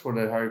sucks for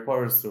the Harry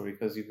Potter story,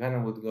 because you kind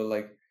of would go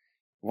like,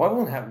 why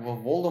won't have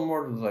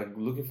Voldemort like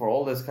looking for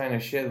all this kind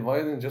of shit? Why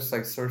didn't just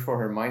like search for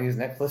Hermione's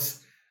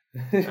necklace?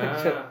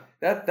 That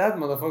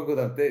motherfucker could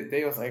have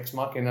Deus Ex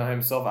Machina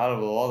himself out of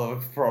a lot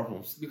of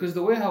problems. Because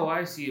the way how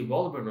I see it,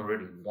 Voldemort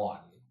already won,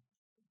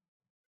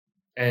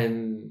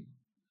 and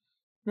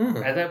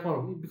at that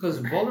point, because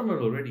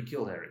Voldemort already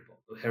killed Harry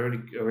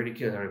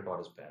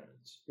Potter's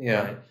parents.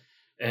 Yeah, right?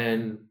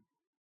 And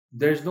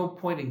there's no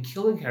point in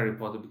killing Harry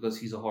Potter because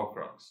he's a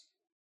Horcrux.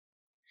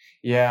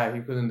 Yeah,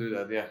 he couldn't do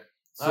that. Yeah.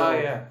 So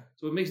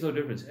it makes no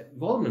difference.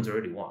 Voldemort's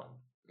already won.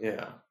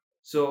 Yeah.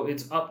 So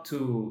it's up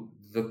to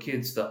the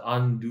kids to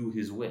undo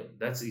his win.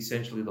 That's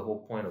essentially the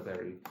whole point of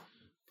Harry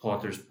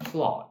Potter's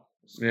plot.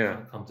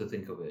 Yeah. Come to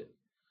think of it.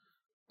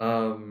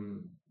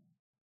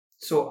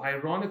 So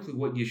ironically,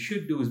 what you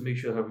should do is make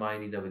sure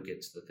Hermione never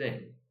gets the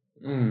thing.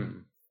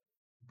 Mm.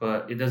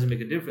 But it doesn't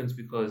make a difference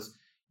because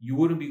you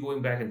wouldn't be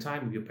going back in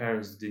time if your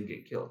parents didn't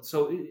get killed.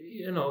 So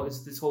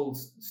it's this whole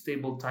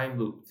stable time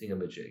loop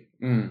thingamajig,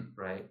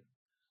 right?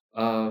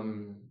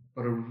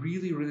 But a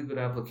really, really good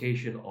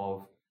application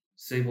of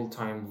stable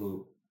time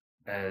loop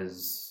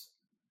as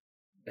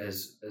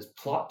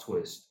plot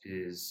twist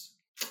is,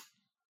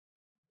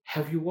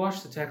 have you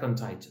watched Attack on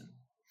Titan?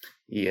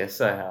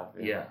 Yes, I have.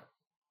 Yeah.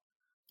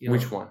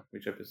 Which one?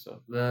 Which episode?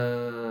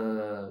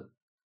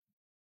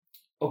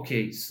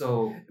 Okay,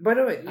 so by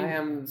the way, I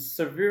am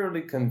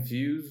severely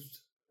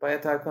confused by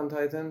Attack on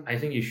Titan. I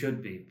think you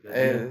should be.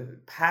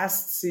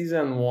 Past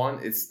season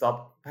 1, it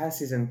stopped. Past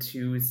season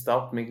 2, it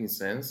stopped making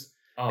sense.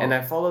 Oh. And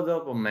I followed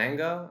up a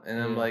manga,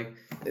 and I'm like,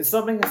 it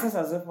stopped making sense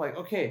as if like,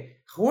 okay,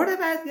 who are the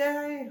bad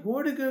guy? Who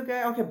are the good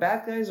guy? Okay,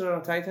 bad guys are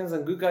on Titans,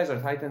 and good guys are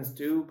Titans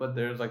too, but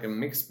there's like a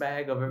mixed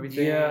bag of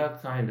everything. Yeah,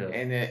 kind of.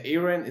 And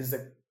Eren is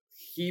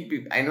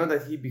I know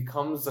that he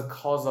becomes the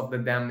cause of the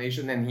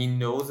damnation, and he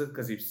knows it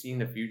because he's seen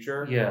the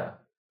future. Yeah.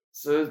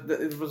 So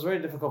it was very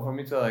difficult for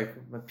me to like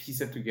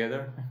piece it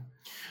together.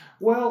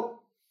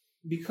 Well,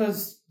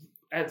 because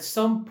at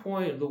some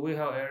point, the way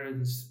how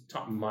Eren's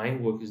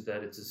mind works is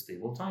that it's a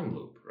stable time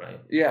loop, right?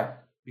 Yeah.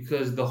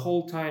 Because the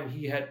whole time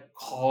he had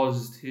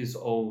caused his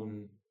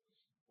own,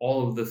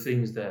 all the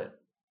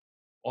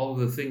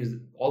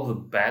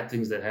bad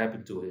things that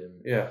happened to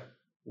him. Yeah.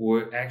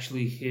 Were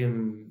actually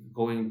him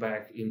going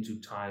back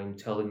into time,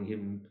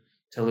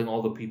 telling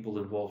all the people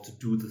involved to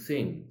do the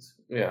things.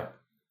 Yeah.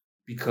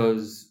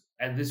 Because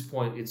at this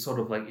point, it's sort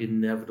of like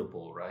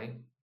inevitable, right?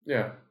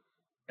 Yeah.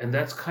 And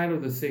that's kind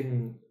of the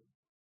thing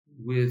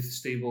with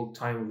stable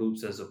time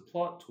loops as a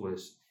plot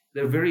twist.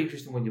 They're very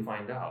interesting when you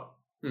find out.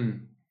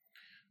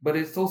 But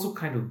it's also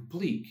kind of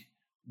bleak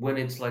when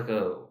it's like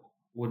a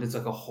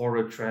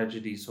horror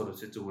tragedy sort of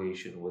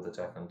situation with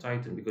Attack on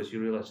Titan, because you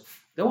realize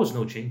there was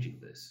no changing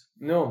this.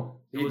 No,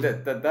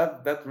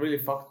 that really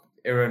fucked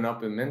Eren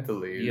up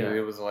mentally. Yeah.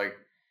 It was like,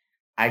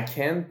 I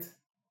can't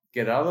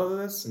get out of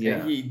this. Yeah.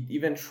 And he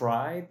even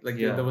tried. Like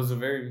there was a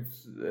very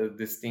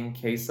distinct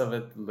case of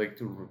it, like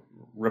to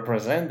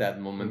represent that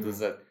moment, is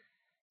that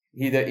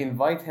he'd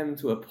invite him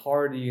to a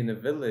party in a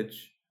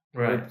village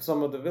with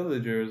some of the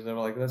villagers. They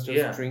were like, let's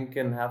just drink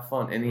and have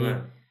fun. And he.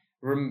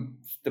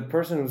 The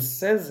person who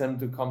says him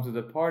to come to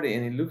the party,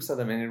 and he looks at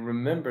him and he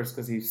remembers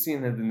because he's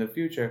seen it in the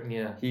future.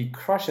 Yeah, he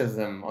crushes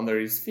him under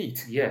his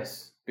feet.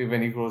 Yes,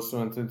 when he grows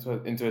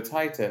into a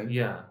Titan.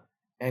 Yeah,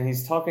 and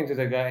he's talking to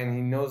the guy, and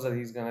he knows that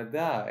he's gonna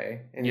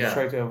die, and he's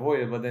trying to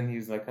avoid it, but then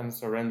he's like kind of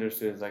surrenders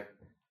to it. It's like,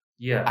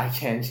 I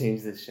can't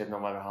change this shit no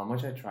matter how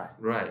much I try.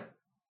 Right,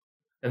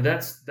 and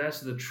that's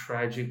the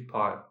tragic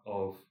part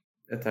of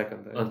Attack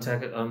on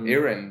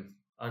Eren.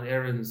 On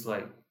Eren's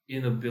like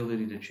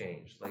inability to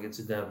change, like it's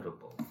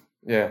inevitable.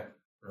 Yeah.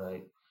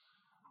 Right.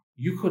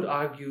 You could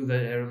argue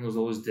that Eren was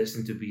always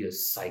destined to be a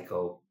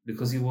psycho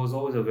because he was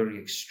always a very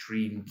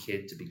extreme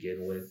kid to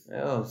begin with.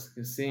 Yeah,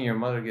 seeing your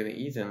mother getting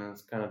eaten,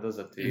 it kind of does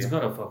that to you. It's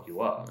gonna fuck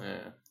you up.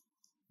 Yeah.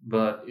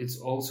 But it's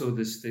also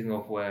this thing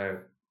of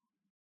where,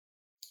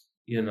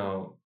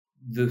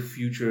 the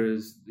future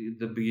is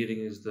the beginning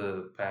is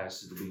the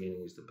past, the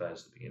beginning is the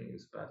past, the beginning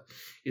is the past.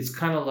 It's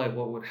kind of like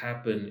what would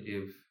happen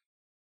if,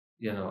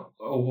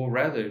 or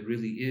rather, it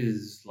really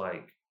is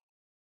like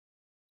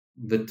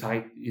the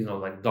type,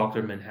 like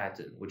Dr.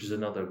 Manhattan, which is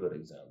another good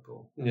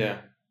example. Yeah.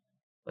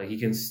 Like he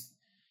can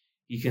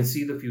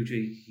see the future,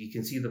 he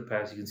can see the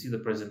past, he can see the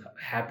present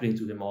happening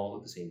to him all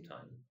at the same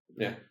time.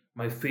 Yeah.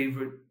 My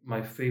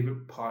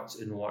favorite parts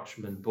in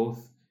Watchmen,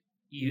 both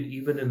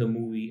even in the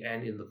movie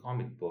and in the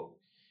comic book,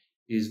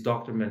 is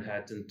Dr.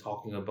 Manhattan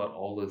talking about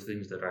all the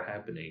things that are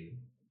happening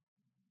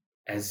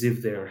as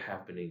if they're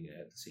happening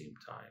at the same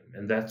time.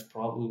 And that's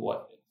probably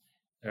what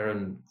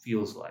Eren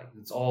feels like.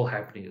 It's all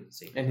happening at the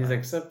same time. And he's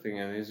accepting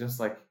it. He's just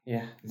like,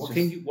 what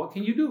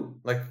can you do?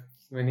 Like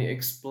when he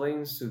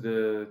explains to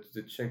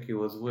the chick he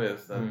was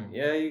with that,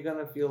 you're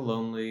gonna feel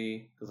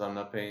lonely because I'm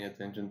not paying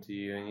attention to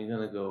you, and you're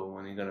gonna go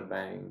and you're gonna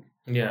bang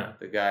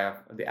the guy,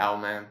 the owl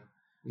man.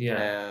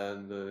 Yeah.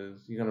 And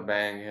you're gonna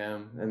bang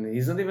him, and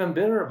he's not even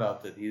bitter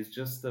about it. He's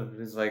just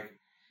he's like,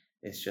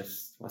 it's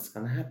just what's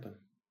gonna happen.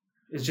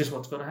 It's just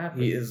what's gonna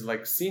happen. He is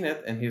like seen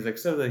it, and he's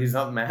accepted. He's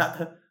not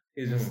mad.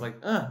 He's just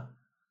like,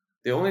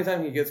 The only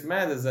time he gets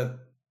mad is that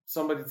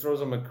somebody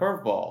throws him a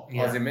curveball.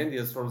 Yeah.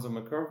 Ozymandias throws him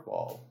a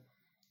curveball.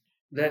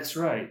 That's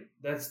right.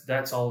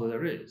 That's all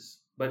there is.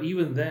 But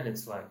even then,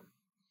 it's like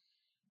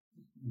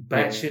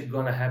bad shit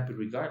gonna happen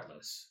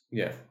regardless.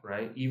 Yeah.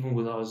 Right. Even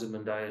with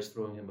Ozymandias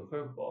throwing him a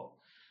curveball.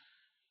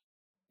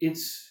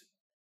 It's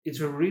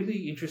a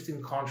really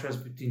interesting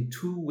contrast between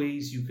two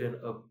ways you can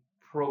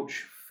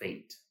approach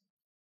fate.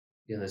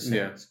 In a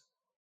sense,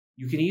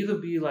 you can either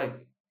be like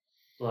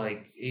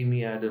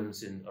Amy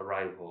Adams in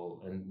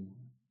Arrival, and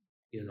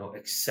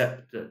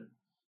accept that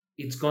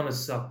it's gonna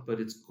suck, but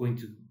it's going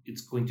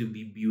to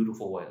be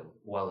beautiful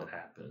while it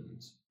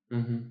happens.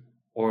 Mm-hmm.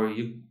 Or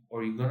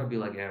you're gonna be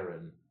like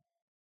Eren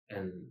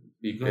and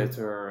be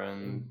bitter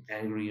and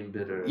angry and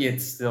bitter,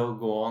 yet still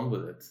go on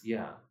with it.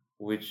 Yeah,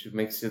 which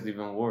makes it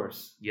even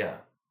worse. Yeah,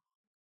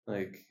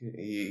 Like,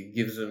 he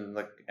gives him,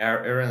 like,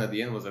 Aaron at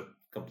the end was a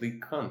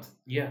complete cunt.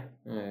 Yeah.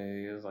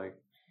 He was like,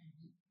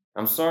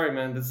 I'm sorry,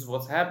 man, this is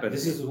what's happened.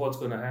 This is what's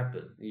going to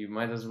happen. You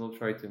might as well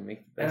try to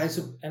make the best,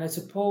 and I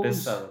suppose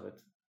best out of it.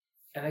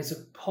 And I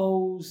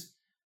suppose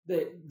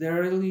that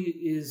there really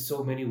is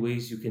so many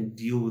ways you can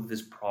deal with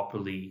this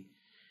properly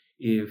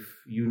if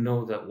you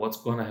know that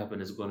what's going to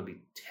happen is going to be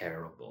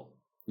terrible.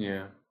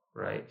 Yeah.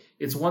 Right?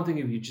 It's one thing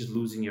if you're just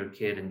losing your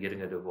kid and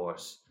getting a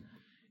divorce.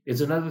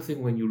 It's another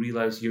thing when you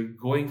realize you're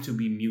going to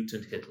be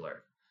mutant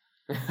Hitler.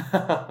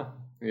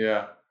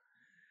 Yeah.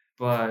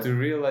 But to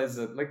realize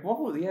that, like,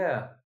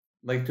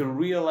 like, to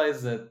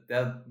realize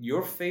that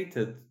you're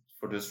fated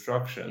for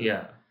destruction.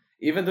 Yeah.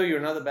 Even though you're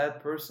not a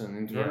bad person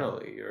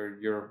internally,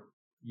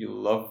 you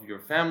love your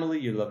family,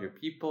 you love your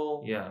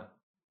people. Yeah.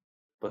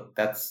 But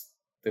that's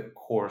the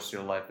course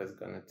your life is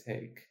gonna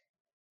take.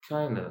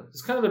 Kind of.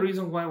 It's kind of the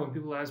reason why when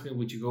people ask me,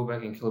 would you go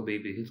back and kill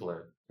baby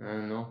Hitler? I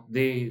don't know.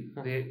 They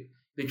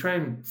try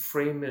and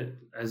frame it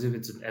as if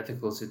it's an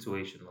ethical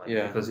situation, like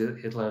because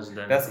Hitler hasn't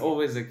done. That's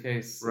always the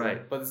case,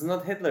 right? But it's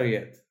not Hitler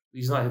yet.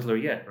 He's not Hitler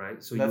yet,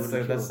 right? So that's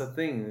the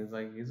thing. It's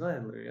like he's not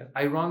Hitler yet.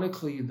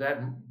 Ironically,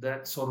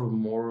 that sort of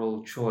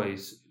moral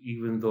choice,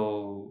 even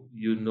though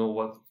you know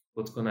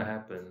what's going to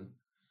happen,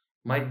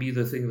 might be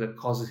the thing that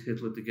causes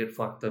Hitler to get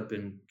fucked up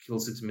and kill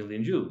 6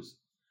 million Jews.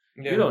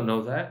 Yeah. You don't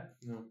know that.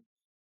 No.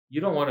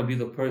 You don't want to be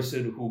the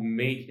person who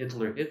made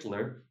Hitler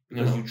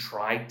because you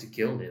tried to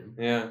kill him.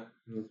 Yeah.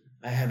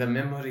 I had a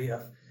memory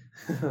of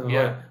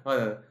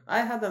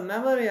I had a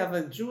memory of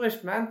a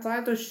Jewish man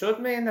trying to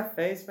shoot me in the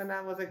face when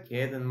I was a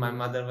kid, and my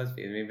mother was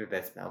feeding me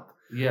breast milk.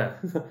 Yeah.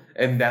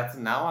 And that's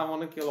now I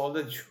want to kill all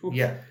the Jews.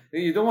 Yeah.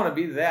 You don't want to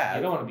be that.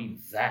 You don't want to be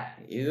that.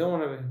 You don't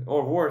want to be,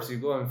 or worse, you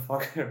go and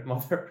fuck your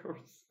mother.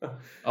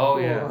 Oh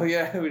yeah. Oh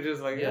yeah, we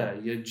just like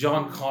you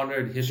John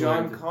Connered Hitler.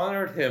 John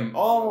Connered him.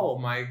 Oh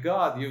my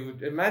God! You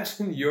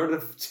imagine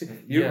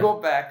you go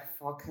back,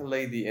 fuck a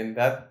lady, and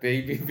that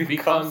baby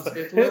becomes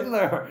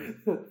Hitler.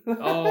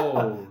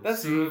 Oh,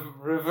 that's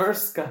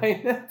reverse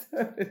Skynet.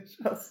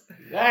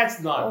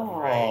 That's not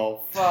great.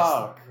 Oh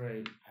fuck!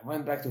 Great. I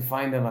went back to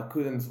find him. I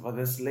couldn't. But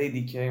this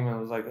lady came and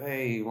was like,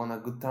 "Hey, you want a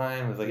good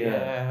time?" I was like,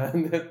 "Yeah."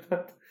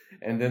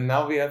 And then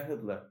now we have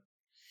Hitler.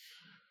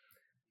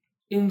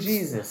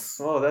 Jesus.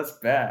 Oh, that's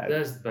bad.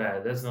 That's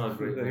bad. That's not a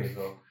great way to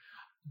go.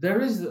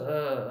 There is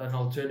an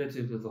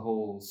alternative to the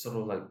whole sort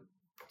of like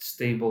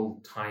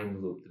stable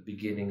time loop. The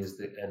beginning is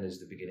the end, is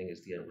the beginning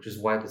is the end, which is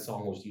why the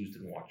song was used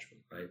in Watchmen,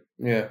 right?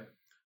 Yeah.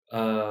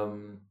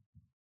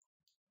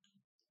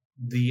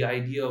 The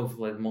idea of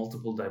like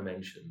multiple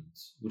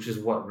dimensions, which is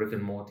what Rick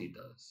and Morty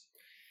does.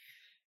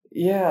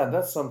 Yeah,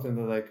 that's something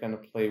that I kind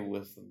of play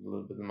with a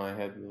little bit in my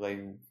head.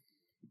 Like,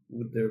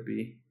 would there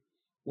be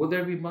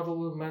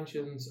multiple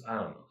dimensions? I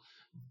don't know.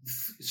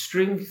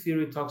 String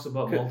theory talks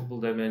about multiple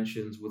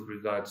dimensions with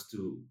regards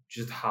to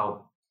just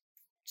how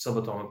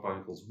subatomic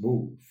particles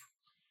move,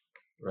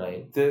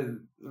 right? The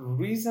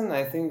reason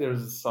I think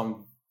there's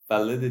some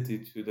validity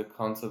to the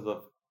concept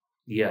of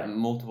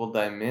multiple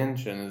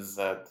dimensions is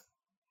that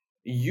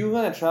you're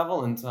going to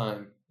travel in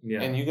time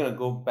and you're going to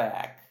go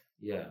back.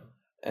 Yeah.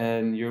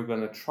 And you're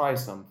going to try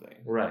something.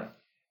 Right.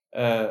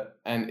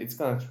 And it's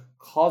going to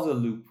cause a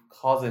loop,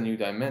 cause a new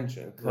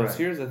dimension. Because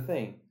here's the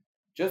thing.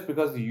 Just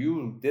because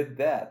you did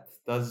that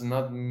does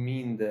not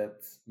mean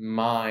that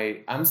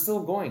I'm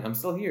still going. I'm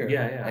still here.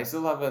 Yeah. I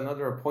still have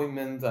another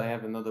appointment. I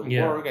have another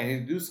work. I need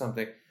to do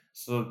something.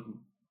 So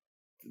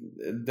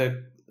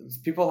the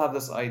people have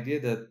this idea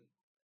that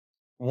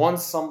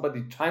once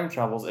somebody time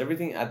travels,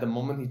 everything at the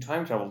moment he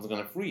time travels is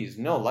going to freeze.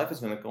 No, life is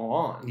going to go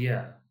on.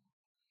 Yeah.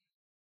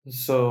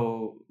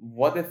 So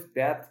what if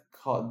that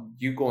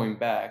you going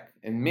back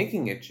and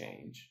making a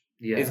change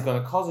is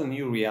going to cause a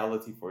new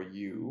reality for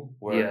you,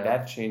 where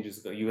that change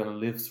is you're going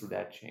to live through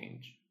that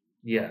change.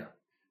 Yeah.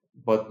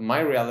 But my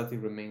reality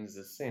remains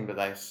the same. That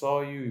I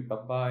saw you,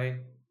 bye-bye.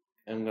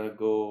 I'm going to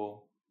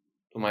go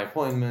to my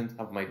appointment,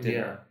 have my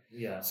dinner.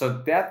 Yeah.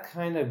 So that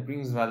kind of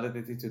brings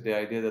validity to the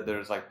idea that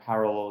there's like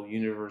parallel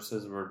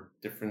universes where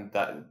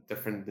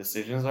different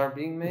decisions are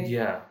being made.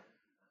 Yeah.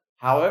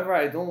 However,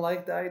 I don't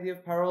like the idea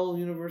of parallel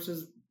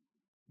universes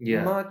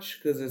much,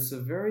 because it's a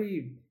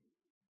very,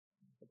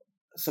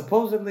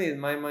 supposedly in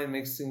my mind,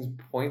 makes things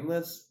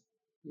pointless.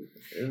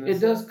 It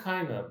does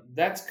kind of.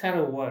 That's kind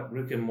of what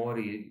Rick and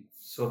Morty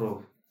sort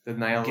of the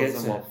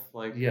nihilism of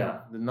like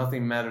that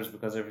nothing matters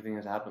because everything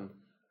has happened.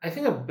 I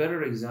think a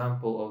better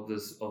example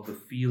of the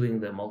feeling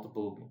that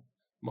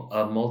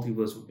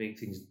multiverse would make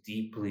things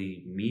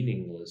deeply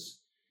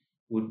meaningless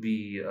would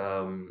be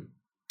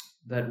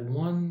that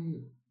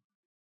one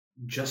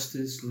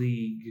Justice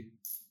League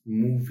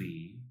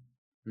movie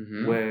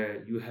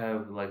where you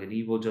have like an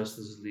evil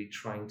Justice League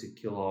trying to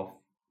kill off,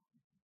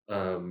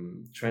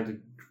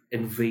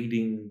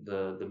 invading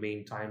the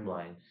main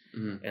timeline,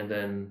 and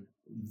then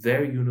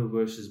their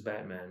universe is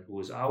Batman, who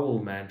is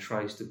Owlman,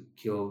 tries to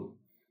kill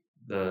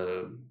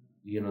the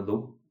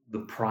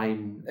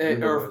Prime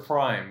Earth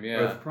Prime,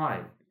 Earth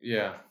Prime.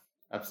 Yeah,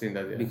 I've seen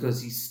that. Yeah,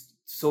 because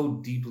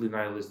so deeply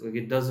nihilistic. Like,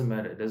 it doesn't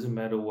matter. It doesn't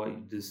matter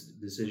what this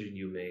decision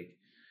you make.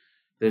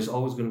 There's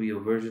always going to be a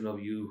version of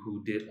you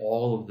who did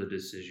all of the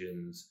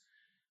decisions,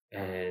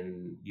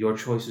 and your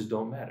choices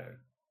don't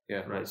matter.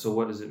 Yeah. Right. So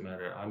what does it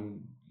matter?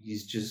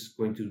 He's just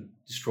going to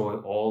destroy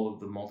all of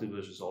the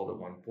multiverses all at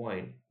one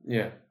point.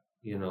 Yeah.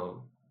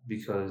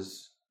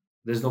 Because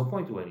there's no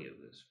point to any of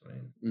this,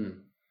 right?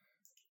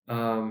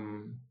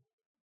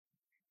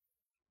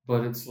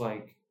 But it's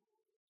like,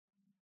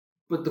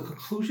 but the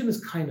conclusion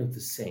is kind of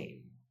the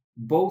same,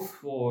 both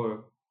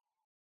for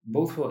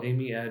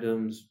Amy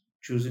Adams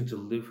choosing to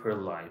live her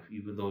life,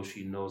 even though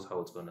she knows how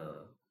it's gonna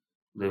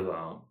live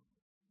out,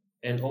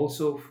 and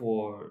also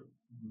for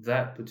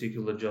that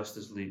particular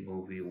Justice League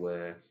movie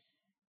where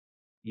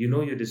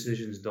your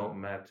decisions don't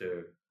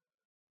matter,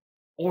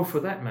 or for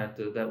that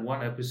matter, that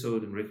one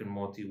episode in Rick and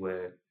Morty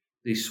where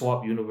they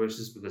swap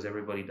universes because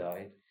everybody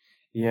died.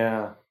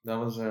 Yeah, that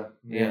was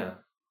because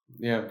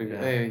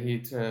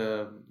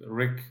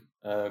Rick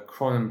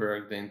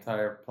Cronenberg the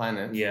entire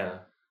planet. Yeah.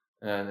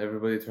 And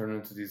everybody turned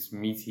into these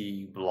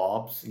meaty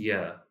blobs.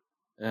 Yeah.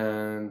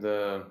 And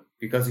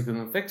because he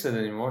couldn't fix it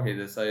anymore, he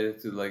decided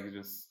to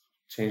just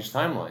change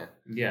timeline.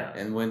 Yeah.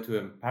 And went to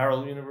a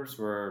parallel universe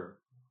where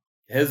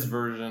his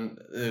version,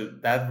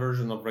 that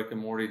version of Rick and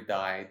Morty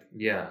died.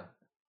 Yeah.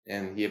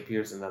 And he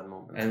appears in that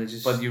moment. And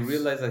but you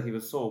realize that he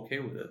was so okay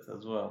with it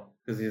as well.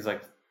 Because he's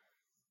like,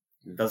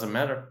 it doesn't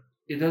matter.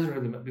 It doesn't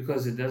really matter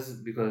because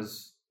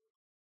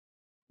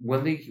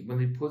when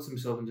he puts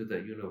himself into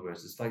that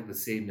universe, it's like the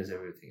same as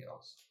everything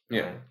else. Right?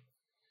 Yeah.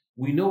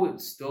 We know it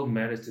still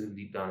matters to him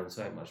deep down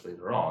inside much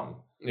later on.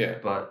 Yeah.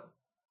 But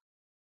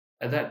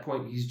at that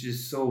point, he's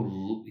just so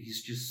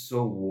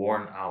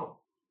worn out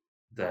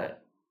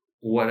that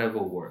whatever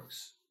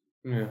works.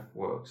 Yeah.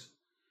 Works.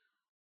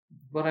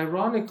 But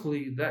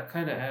ironically, that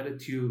kind of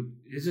attitude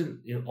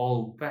isn't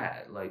all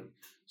bad. Like,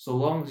 so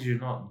long as you're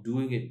not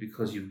doing it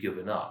because you've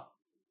given up.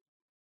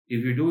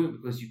 If you're doing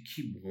it because you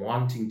keep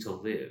wanting to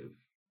live,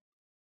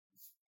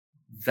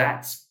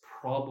 that's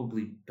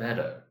probably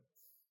better,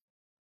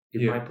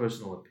 in my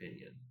personal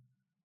opinion.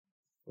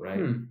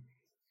 Right?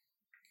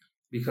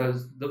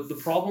 Because the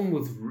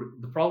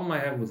problem I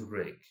have with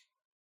Rick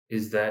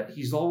is that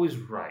he's always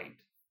right,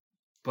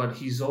 but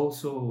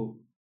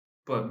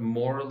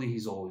morally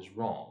he's always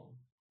wrong.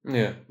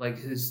 Yeah. Like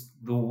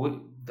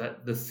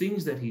the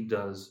things that he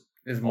does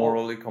is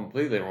morally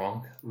completely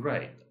wrong.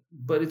 Right.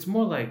 But it's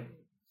more like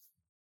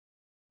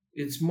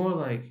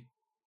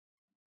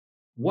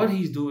what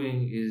he's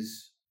doing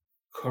is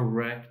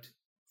correct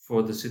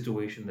for the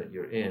situation that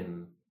you're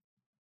in,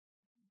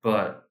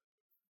 but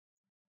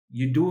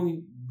you do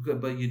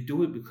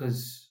it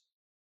because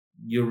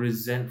you're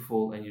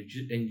resentful and you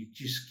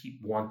just keep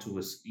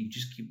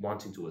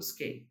wanting to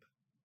escape.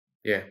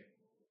 Yeah.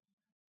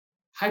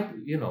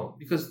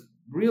 Because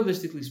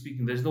realistically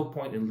speaking, there's no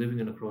point in living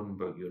in a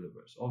Cronenberg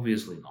universe.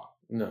 Obviously not.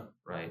 No.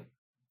 Right?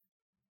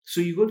 So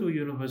you go to a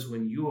universe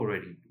when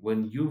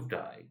you've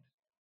died,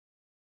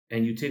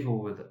 and you take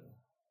over them,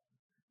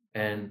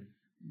 and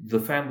the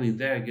family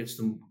there gets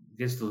to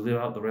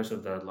live out the rest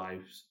of their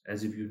lives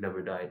as if you've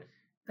never died.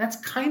 That's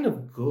kind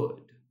of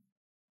good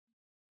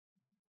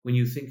when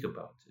you think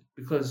about it,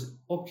 because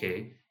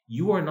okay,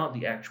 you are not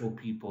the actual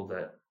people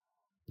that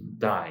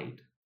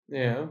died.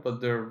 Yeah, but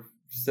they're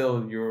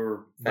still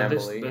your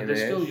family. But they're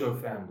still your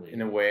family.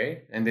 In a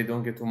way, and they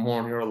don't get to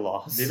mourn your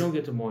loss. They don't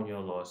get to mourn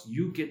your loss.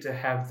 You get to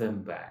have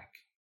them back.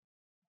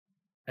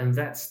 And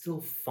that's still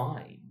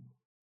fine.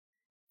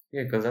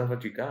 Yeah, because that's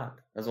what you got.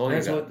 That's all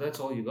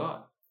you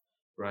got.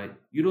 Right?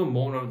 You don't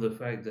mourn over the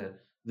fact that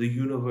the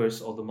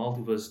universe or the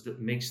multiverse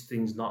that makes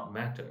things not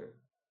matter.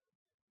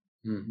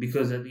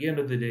 Because at the end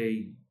of the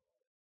day,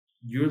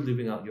 you're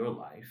living out your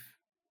life.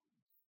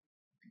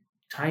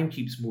 Time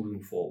keeps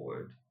moving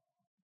forward.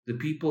 The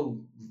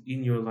people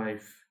in your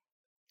life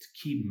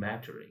keep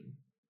mattering.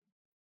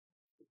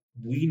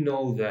 We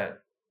know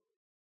that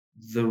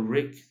the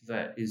Rick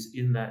that is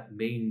in that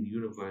main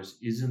universe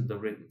isn't the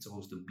Rick that's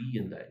supposed to be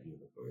in that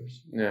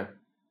universe. Yeah.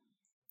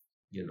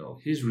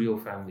 His real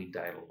family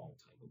died a long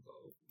time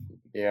ago.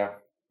 Yeah.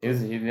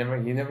 He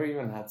never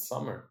even had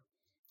Summer.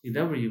 He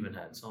never even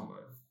had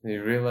Summer. He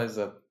realized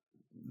that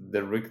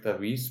the Rick that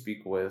we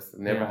speak with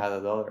never had a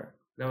daughter.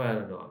 Never had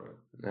a daughter.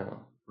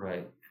 No.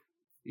 Right.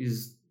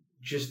 He's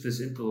just this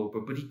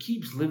interloper, but he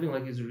keeps living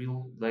like it's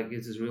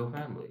his real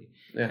family.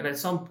 Yeah. And at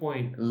some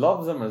point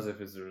loves them as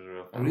if it's his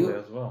real family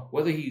as well.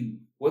 Whether he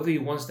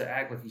wants to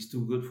act like he's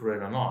too good for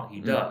it or not,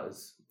 he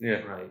does.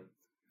 Yeah. Right.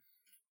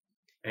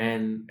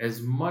 And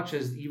as much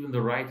as even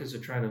the writers are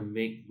trying to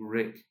make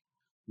Rick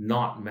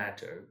not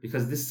matter,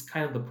 because this is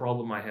kind of the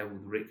problem I have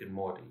with Rick and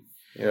Morty.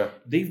 Yeah.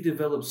 They've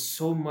developed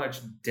so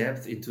much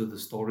depth into the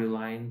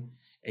storyline,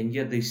 and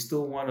yet they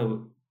still want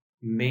to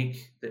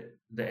make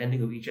the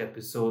ending of each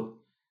episode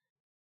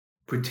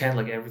pretend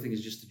like everything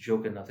is just a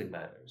joke and nothing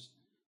matters.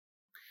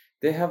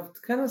 They have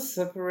kind of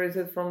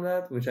separated from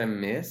that, which I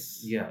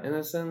miss, in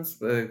a sense,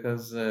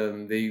 because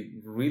they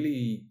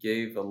really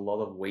gave a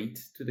lot of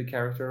weight to the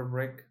character of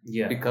Rick.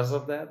 Yeah. Because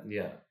of that.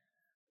 Yeah.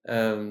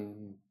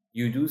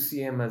 you do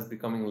see him as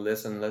becoming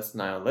less and less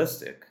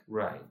nihilistic.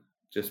 Right.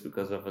 Just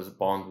because of his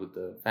bond with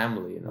the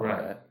family and all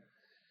that.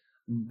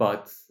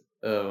 But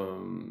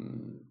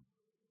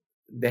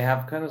they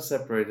have kind of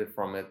separated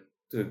from it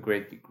to a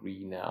great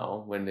degree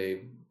now when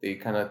they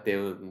kind of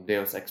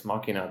Deus Ex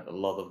Machina a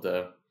lot of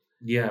the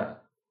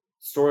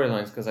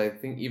storylines, because I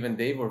think even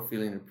they were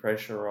feeling the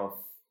pressure of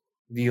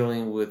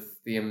dealing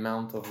with the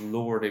amount of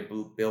lore they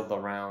build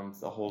around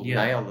the whole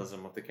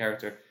nihilism of the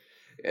character.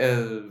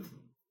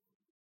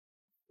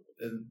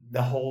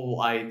 The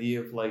whole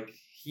idea of like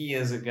he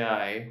is a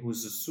guy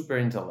who's a super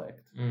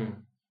intellect.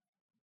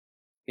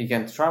 He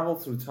can travel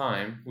through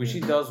time, which he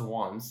does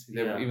once,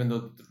 even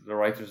though the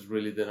writers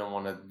really didn't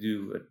want to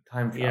do a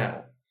time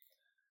travel.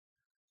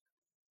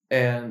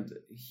 And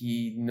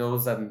he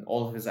knows that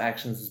all of his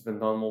actions has been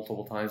done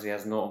multiple times. He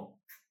has no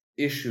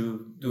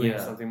issue doing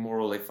something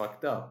morally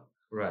fucked up.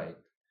 Right.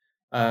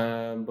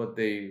 But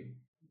they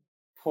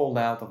pulled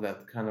out of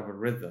that kind of a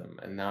rhythm,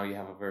 and now you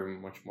have a very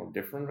much more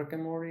different Rick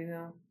and Morty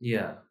now.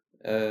 Yeah.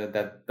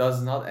 That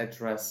does not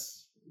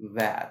address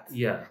that.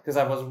 Yeah. Because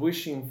I was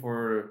wishing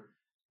for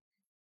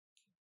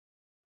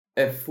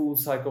a full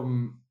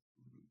cycle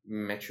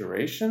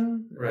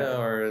maturation,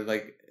 or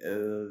like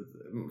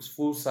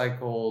full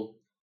cycle.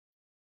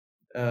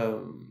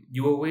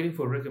 You were waiting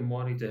for Rick and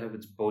Morty to have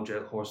its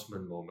BoJack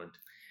Horseman moment.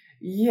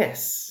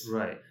 Yes.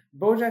 Right.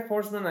 BoJack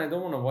Horseman, I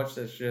don't want to watch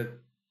that shit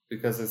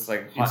because it's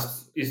like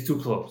it's too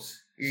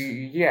close.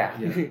 Yeah.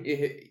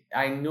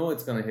 I know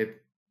it's gonna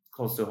hit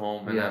close to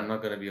home, and I'm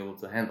not gonna be able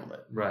to handle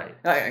it. Right.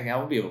 I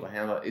will be able to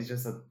handle it. It's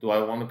just that, do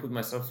I want to put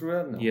myself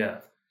through it? No. Yeah.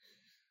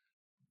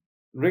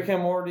 Rick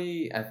and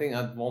Morty, I think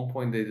at one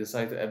point they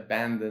decided to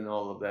abandon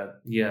all of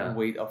that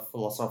weight of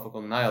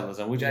philosophical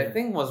nihilism, which I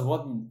think was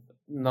what,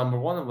 number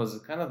one, it was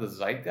kind of the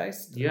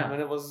zeitgeist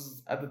when it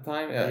was at the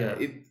time.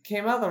 It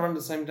came out around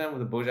the same time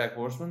with the BoJack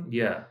Horseman.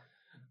 Yeah.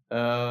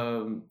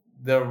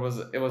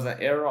 It was an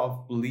era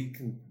of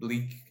bleak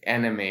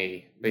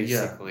anime,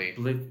 basically.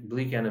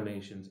 Bleak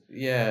animations.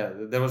 Yeah,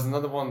 there was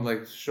another one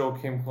like show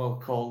came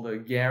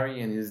called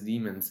Gary and His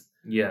Demons.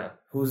 Yeah.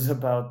 Who's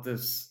about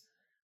this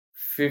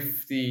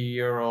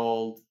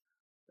 50-year-old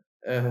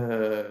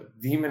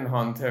demon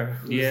hunter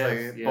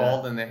who's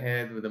bald in the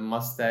head with a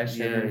mustache,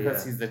 and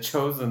because he's the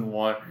chosen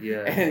one,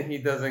 and he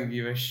doesn't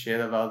give a shit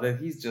about that.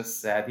 He's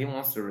just sad. He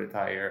wants to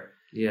retire.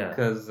 Yeah,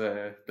 because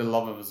the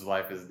love of his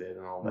life is dead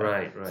and all that.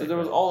 Right. So there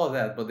was all of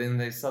that, but then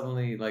they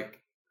suddenly, like,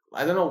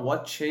 I don't know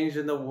what changed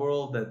in the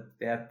world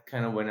that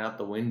kind of went out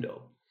the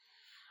window.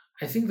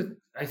 I think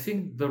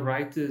the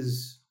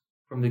writers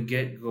from the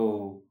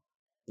get-go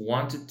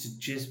wanted to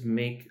just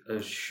make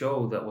a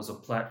show that was a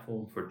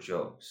platform for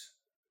jokes.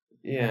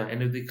 Yeah.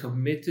 And if they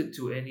committed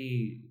to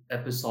any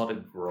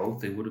episodic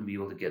growth, they wouldn't be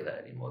able to get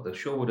that anymore. The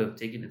show would have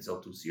taken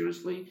itself too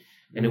seriously,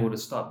 and it would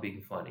have stopped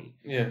being funny.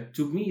 Yeah.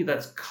 To me,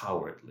 that's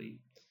cowardly.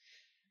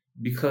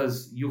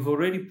 Because you've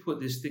already put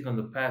this thing on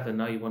the path, and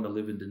now you want to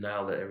live in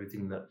denial that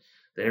everything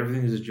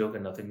is a joke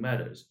and nothing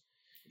matters.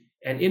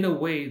 And in a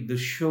way, the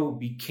show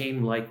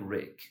became like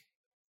Rick.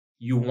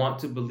 You want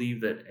to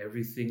believe that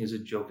everything is a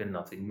joke and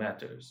nothing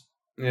matters.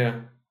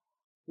 Yeah.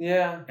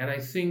 Yeah. And I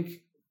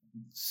think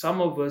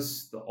some of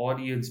us, the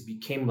audience,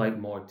 became like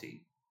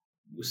Morty.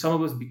 Some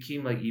of us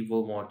became like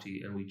evil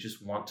Morty, and we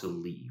just want to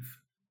leave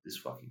this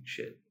fucking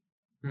shit.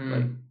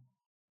 Right?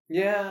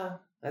 Yeah.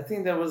 I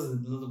think there was a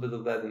little bit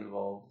of that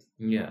involved.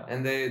 Yeah.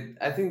 And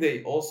I think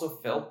they also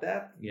felt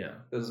that. Yeah.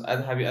 Because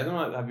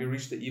have you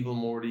reached the evil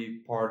Morty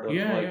part of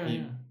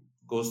he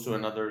goes to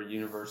another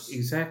universe?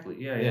 Exactly.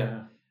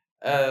 Yeah.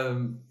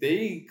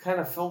 They kind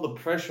of felt the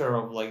pressure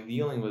of like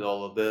dealing with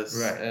all of this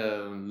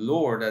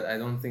lore that I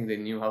don't think they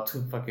knew how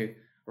to fucking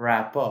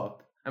wrap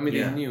up. I mean,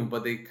 they knew,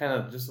 but they kind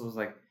of just was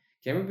like,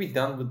 can we be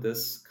done with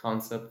this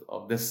concept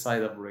of this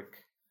side of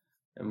Rick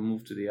and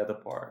move to the other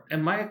part?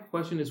 And my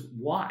question is,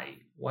 why?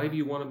 Why do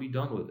you want to be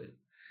done with it?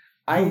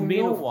 I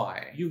know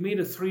why. You've made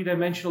a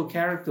 3-dimensional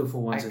character for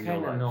once in your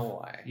life. I kind of know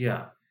why.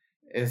 Yeah.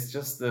 It's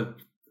just it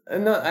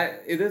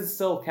is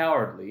still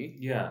cowardly.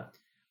 Yeah.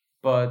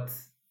 But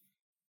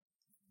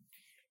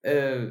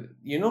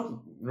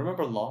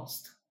remember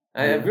Lost?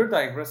 We're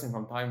digressing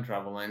from time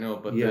travel, I know,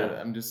 but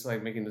I'm just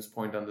like making this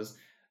point on this.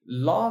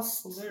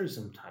 Lost. Well, there's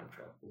some time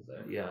travel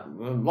there. Yeah.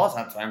 Lost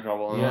had time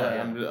travel.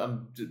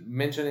 I'm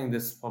mentioning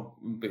this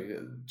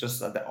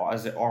just as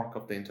the arc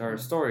of the entire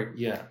story.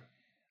 Yeah.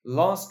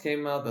 Lost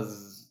came out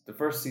as the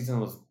first season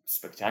was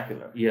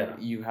spectacular. Yeah.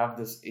 You have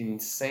this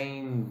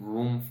insane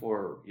room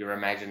for your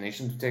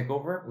imagination to take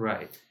over.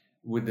 Right.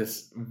 With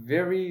this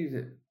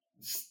very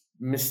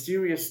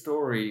mysterious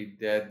story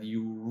that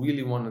you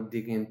really want to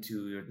dig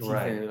into your teeth,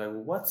 and you're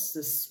like, what's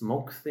this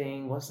smoke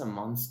thing? What's a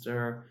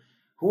monster?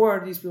 Who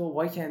are these people?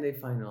 Why can't they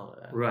find all of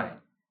that? Right.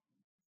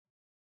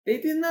 They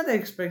did not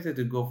expect it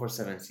to go for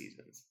 7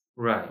 seasons.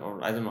 Right.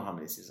 Or I don't know how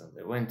many seasons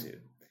they went to.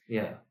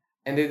 Yeah.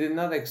 And they did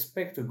not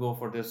expect to go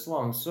for this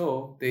long.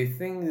 So they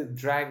think it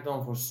dragged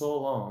on for so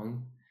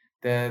long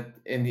that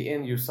in the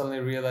end you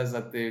suddenly realize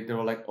that they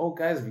were like, oh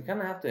guys, we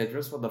kind of have to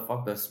address what the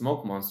fuck the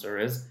smoke monster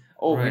is.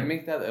 Oh, we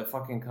make that a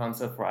fucking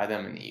concept for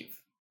Adam and Eve.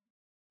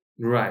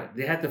 Right.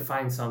 They had to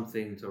find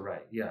something to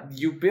write. Yeah.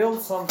 You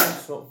build something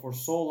for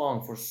so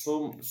long, for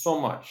so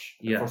much,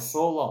 for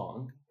so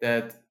long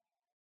that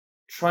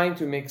trying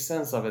to make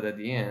sense of it at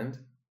the end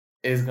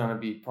is gonna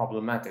be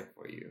problematic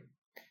for you.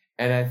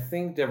 And I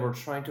think they were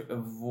trying to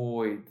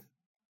avoid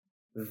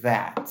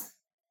that.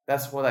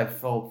 That's what I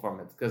felt from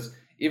it. Because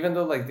even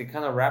though like they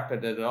kind of wrapped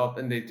it up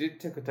and they did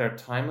take their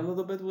time a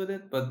little bit with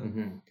it, but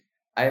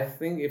I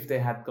think if they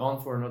had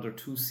gone for another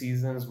 2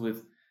 seasons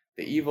with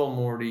the evil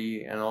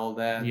Morty and all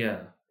that,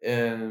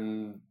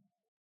 and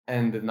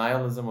the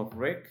nihilism of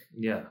Rick,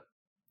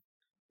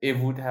 it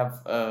would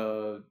have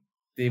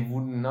they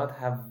would not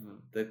have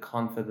the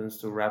confidence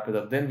to wrap it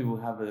up. Then we will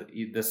have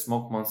the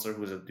smoke monster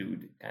who's a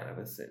dude kind of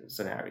a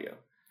scenario.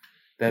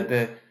 That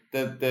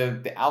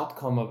the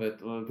outcome of it,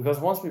 because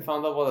once we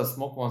found out what a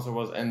smoke monster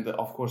was, and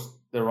of course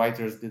the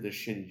writers did a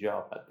shitty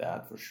job at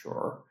that for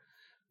sure,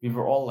 we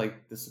were all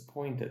like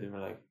disappointed. We were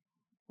like,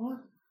 what?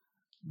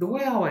 The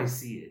way how I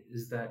see it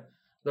is that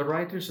the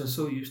writers are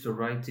so used to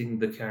writing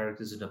the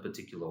characters in a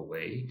particular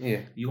way.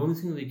 Yeah. The only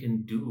thing they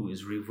can do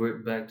is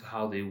revert back to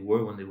how they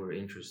were when they were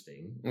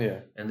interesting.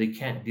 Yeah. And they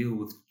can't deal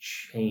with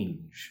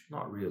change.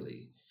 Not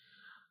really.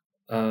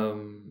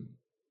 And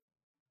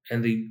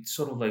they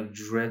sort of like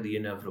dread the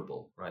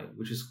inevitable, right?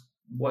 Which is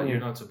what you're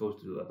not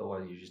supposed to do.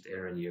 Otherwise, you're just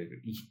Aaron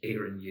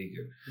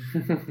Yeager.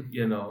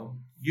 You know,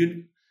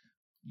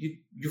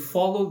 you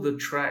follow the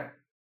track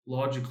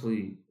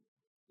logically.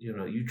 You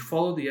know, you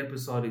follow the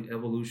episodic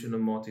evolution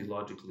of Morty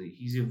logically.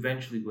 He's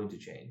eventually going to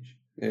change.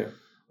 Yeah.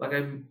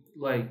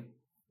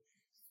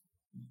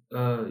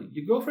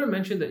 Your girlfriend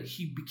mentioned that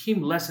he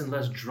became less and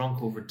less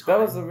drunk over time. That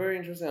was a very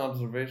interesting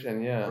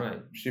observation. Yeah.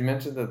 Right. She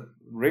mentioned that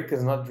Rick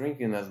is not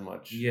drinking as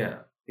much. Yeah.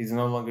 He's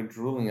no longer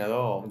drooling at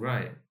all.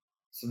 Right.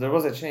 So there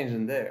was a change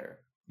in there.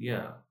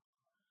 Yeah.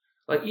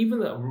 Like even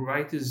the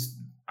writers,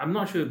 I'm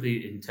not sure if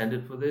they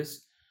intended for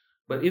this,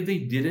 but if they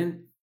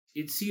didn't,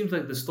 it seems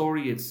like the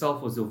story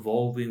itself was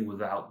evolving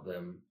without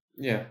them.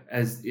 Yeah.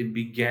 As it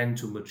began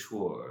to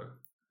mature.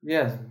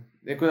 Yes.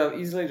 They could have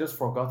easily just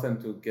forgotten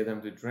to get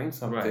them to drink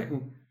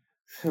something.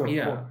 Right.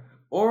 Yeah.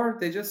 Or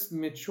they just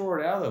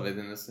matured out of it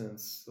in a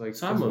sense. Like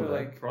some of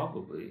it,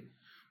 probably.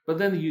 But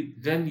then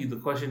the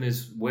question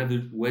is where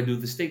do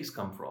the stakes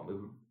come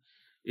from?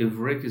 If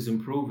Rick is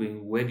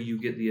improving, where do you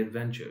get the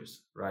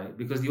adventures, right?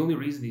 Because the only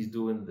reason he's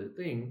doing the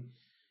thing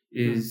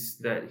is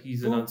that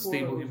he's an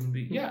unstable human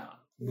being. Yeah.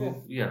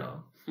 You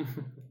know.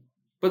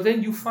 But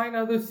then you find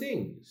other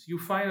things. You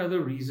find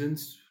other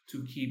reasons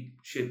to keep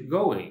shit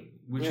going,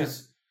 which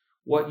is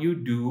what you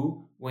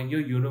do when your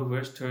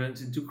universe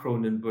turns into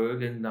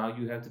Cronenberg and now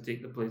you have to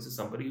take the place of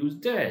somebody who's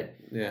dead.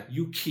 Yeah.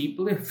 You keep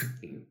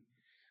living.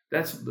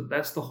 That's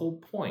the whole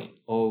point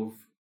of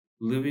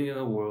living in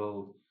a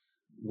world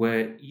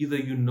where either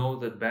you know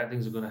that bad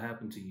things are going to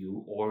happen to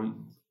you or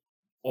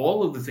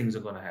all of the things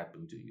are going to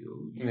happen to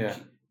you.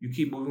 You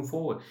keep moving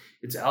forward.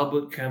 It's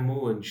Albert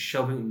Camus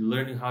and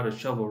learning how to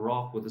shove a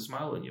rock with a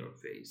smile on your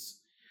face.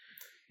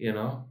 You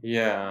know?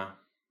 Yeah.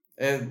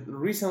 And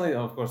recently,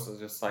 of course,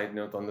 as a side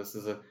note on this,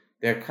 is that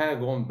they're kind of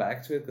going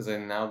back to it because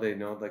now they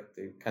know like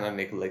they kind of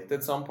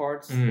neglected some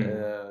parts.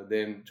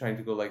 They're trying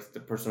to go like the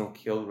person who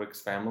killed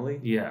Rick's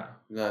family. Yeah.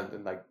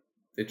 Like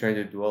they're trying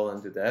to dwell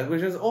into that,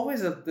 which is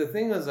always the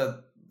thing is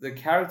that the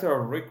character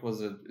of Rick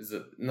was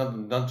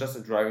not just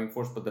a driving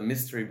force, but the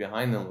mystery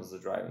behind him was the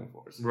driving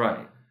force.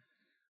 Right.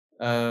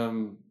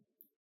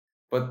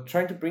 But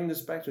trying to bring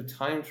this back to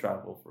time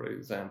travel, for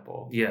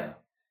example. Yeah.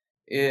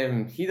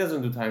 He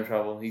doesn't do time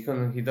travel. He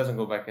doesn't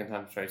go back in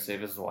time to try to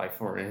save his wife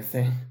or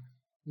anything.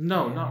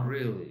 No, not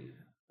really.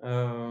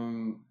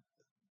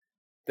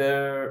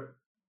 There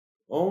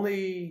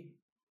only.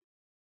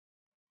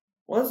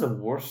 What is the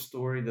worst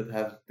story that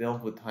has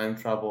dealt with time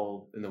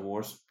travel in the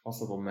worst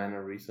possible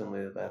manner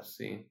recently that I've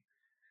seen?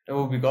 It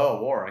would be God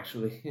of War,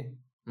 actually.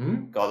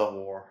 God of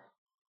War.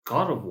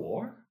 God of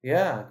War?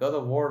 Yeah, God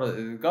of War.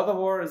 God of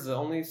War is the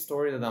only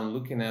story that I'm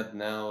looking at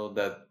now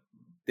that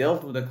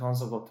dealt with the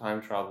concept of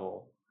time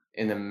travel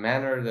in a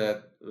manner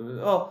that,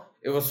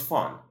 it was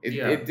fun.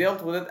 It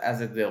dealt with it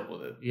as it dealt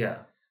with it.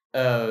 Yeah.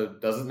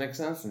 Does it make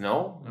sense?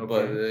 No. Okay.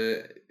 But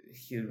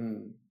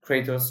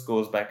Kratos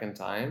goes back in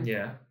time.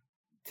 Yeah.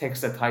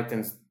 Takes the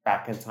Titans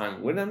back in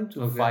time with him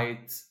to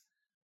fight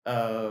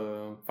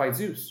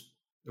Zeus.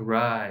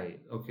 Right.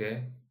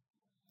 Okay.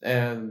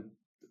 And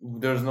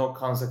there's no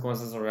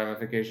consequences or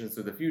ramifications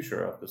to the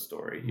future of the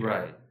story here.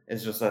 Right.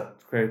 It's just that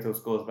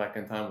Kratos goes back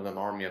in time with an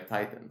army of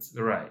Titans.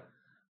 Right.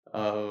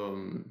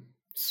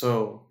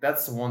 So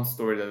that's one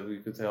story that we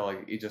could tell.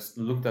 Like, he just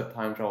looked at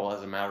time travel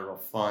as a matter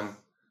of fun.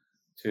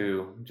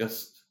 To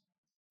just,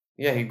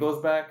 he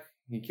goes back,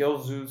 he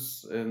kills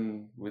Zeus,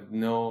 and with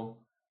no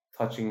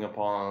touching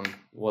upon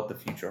what the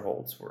future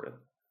holds for it.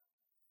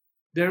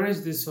 There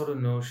is this sort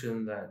of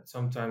notion that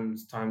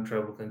sometimes time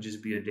travel can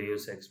just be a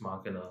Deus Ex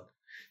Machina.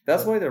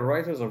 That's why the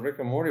writers of Rick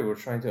and Morty were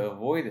trying to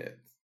avoid it.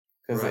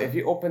 Because if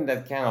you open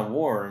that can of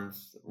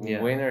worms,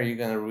 when are you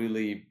going to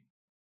really...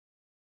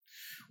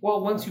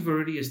 Well, once you've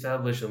already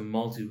established a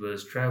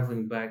multiverse,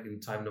 traveling back in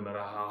time, no matter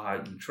how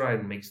hard you try,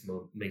 makes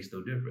no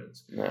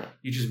difference. Yeah.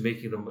 You're just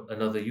making them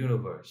another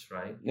universe,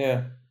 right?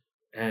 Yeah.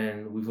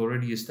 And we've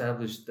already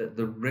established that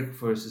the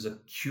Rickverse is a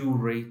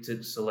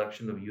curated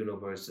selection of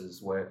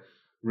universes where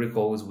Rick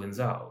always wins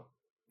out,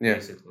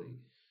 basically.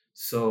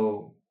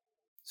 So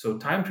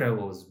time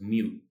travel is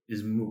moot.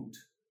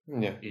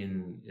 Yeah.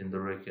 In the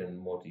Rick and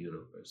Morty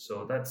universe.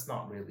 So that's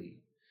not really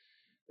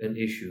an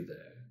issue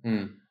there.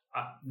 Mm.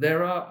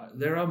 There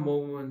are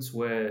moments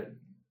where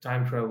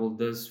time travel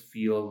does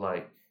feel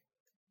like,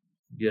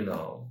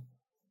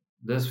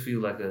 does feel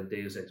like a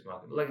Deus Ex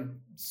Machina, like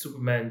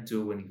Superman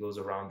 2 when he goes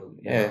around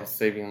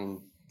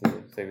saving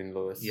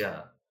Lois.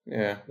 Yeah.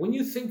 Yeah. When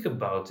you think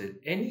about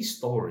it, any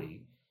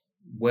story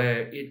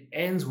where it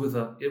ends with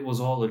it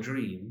was all a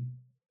dream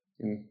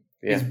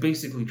is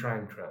basically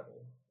time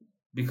travel,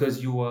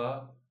 because you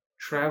are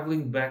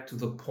traveling back to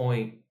the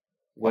point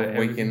where of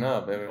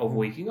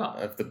waking up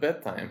at the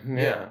bedtime.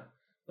 Yeah.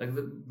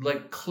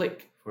 Like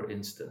Click, for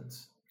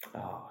instance.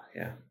 Oh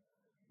yeah.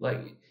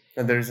 Like,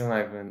 and the reason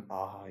I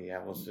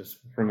was just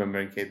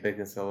remembering Kate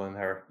Beckinsale in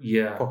her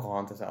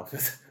Pocahontas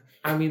outfit.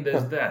 I mean,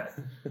 there's that,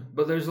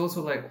 but there's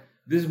also like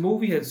this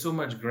movie had so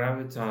much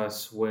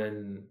gravitas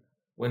when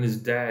his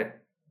dad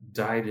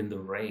died in the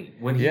rain.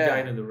 When he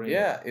died in the rain.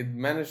 Yeah, it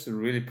managed to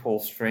really pull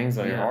strings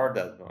on your heart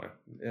that point.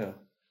 Yeah.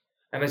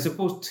 And I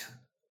suppose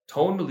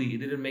tonally it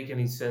didn't make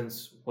any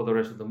sense for the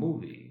rest of the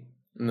movie.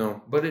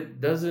 No. But it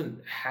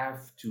doesn't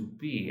have to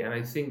be. And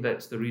I think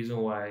that's the reason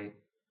why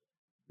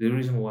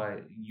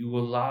you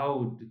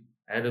allowed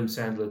Adam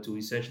Sandler to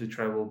essentially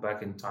travel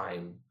back in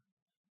time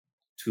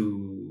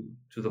to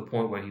the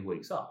point where he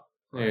wakes up.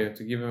 Right? Yeah,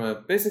 to give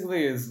him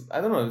basically it's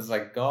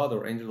like God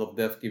or Angel of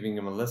Death giving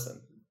him a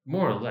lesson.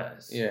 More or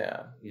less.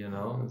 Yeah.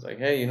 It's like,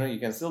 hey, you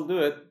can still do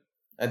it.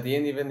 At the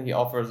end, even he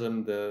offers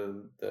him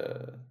the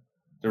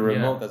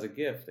remote as a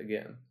gift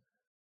again.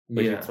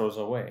 But he throws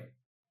away.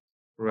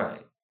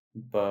 Right.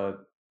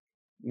 But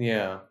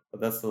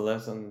that's the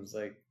lesson. It's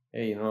like,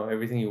 hey,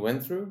 everything you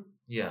went through?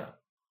 Yeah.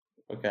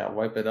 Okay, I'll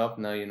wipe it up.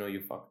 Now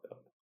you fucked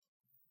up.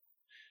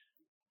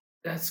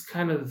 That's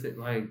kind of the thing.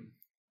 Like,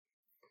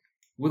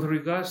 with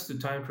regards to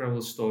time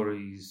travel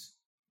stories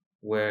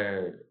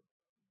where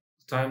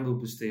time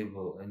loop is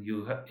stable and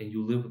you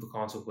live with the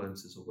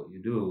consequences of what you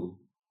do,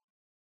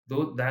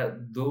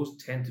 those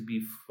tend to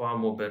be far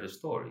more better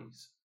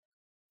stories.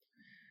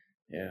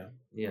 Yeah.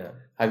 Yeah.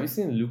 Have you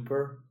seen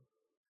Looper?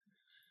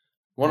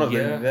 One of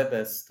the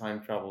best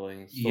time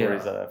traveling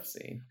stories that I've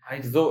seen.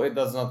 Though it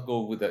does not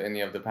go with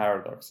any of the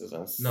paradoxes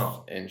and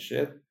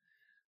shit.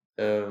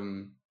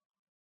 It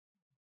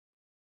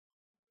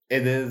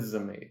is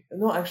amazing.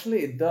 No,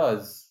 actually it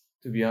does,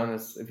 to be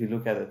honest, if you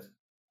look at it.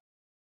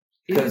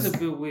 It is a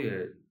bit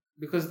weird.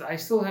 Because I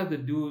still have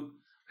that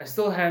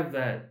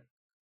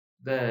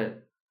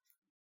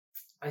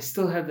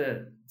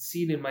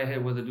scene in my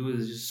head where the dude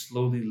is just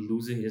slowly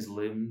losing his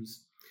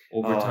limbs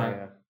over time.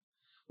 Yeah.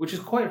 Which is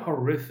quite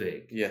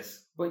horrific.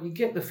 Yes. But you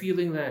get the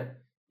feeling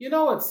that,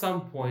 at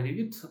some point,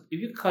 if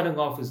you're cutting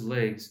off his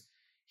legs,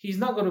 he's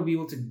not going to be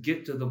able to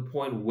get to the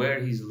point where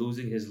he's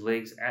losing his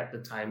legs at the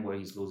time where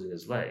he's losing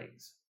his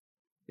legs.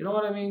 You know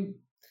what I mean?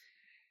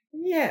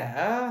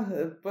 Yeah,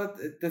 but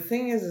the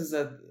thing is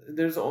that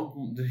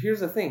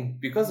here's the thing,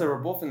 because they were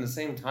both in the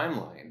same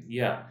timeline.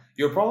 Yeah.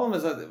 Your problem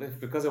is that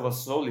because it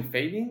was slowly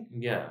fading?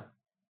 Yeah.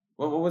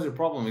 What was your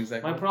problem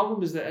exactly? My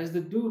problem is that as the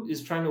dude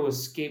is trying to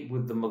escape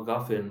with the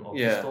MacGuffin of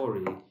the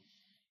story,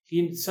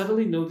 he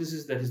suddenly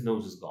notices that his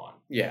nose is gone.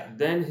 Yeah.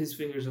 Then his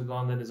fingers are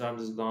gone, then his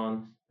arms is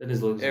gone, then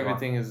his legs are gone.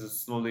 Everything is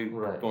slowly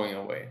going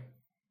away.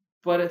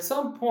 But at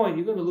some point,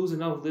 you're going to lose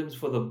enough limbs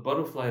for the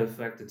butterfly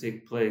effect to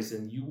take place,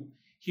 and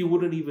he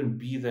wouldn't even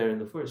be there in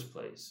the first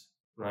place,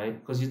 right?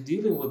 Because you're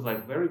dealing with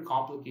like very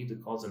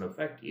complicated cause and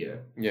effect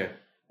here. Yeah.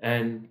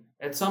 And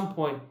at some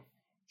point,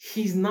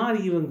 he's not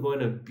even going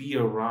to be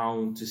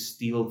around to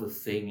steal the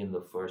thing in the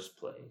first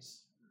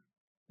place.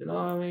 You know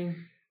what I mean?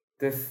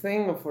 The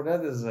thing for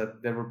that is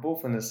that they were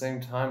both in the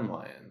same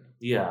timeline.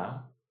 Yeah.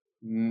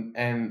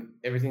 And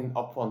everything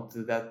up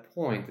until that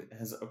point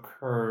has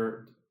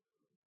occurred.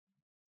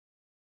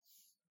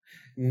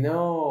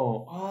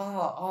 No.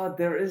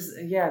 There is.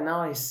 Yeah,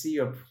 now I see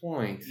your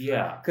point.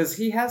 Yeah. Because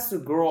he has to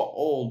grow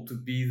old to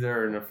be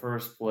there in the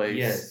first place.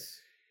 Yes.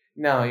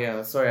 No,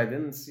 yeah, sorry, I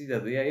didn't see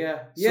that.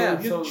 Yeah. So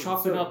if you're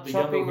chopping up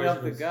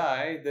the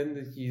guy,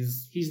 then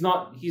he's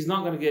not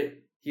gonna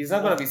get. He's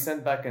not gonna be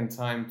sent back in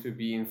time to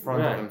be in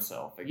front of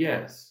himself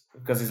again. Yes.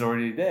 Because he's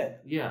already dead.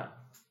 Yeah.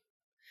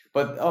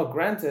 But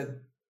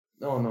granted,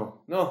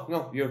 no,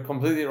 you're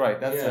completely right.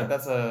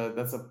 That's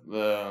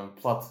a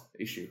plot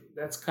issue.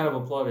 That's kind of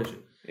a plot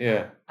issue.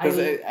 Yeah. Because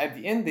at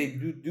the end they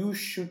do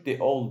shoot the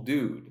old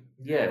dude.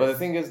 Yeah. But the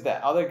thing is,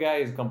 the other guy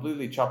is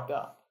completely chopped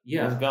up.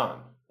 Yeah. He's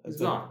gone. He's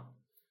gone.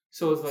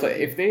 So it's like, so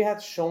if they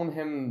had shown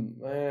him,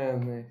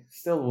 it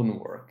still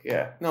wouldn't work.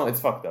 Yeah, no, it's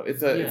fucked up.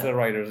 It's a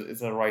writing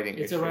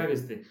it's issue. a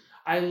writer's thing.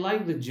 I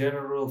like the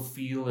general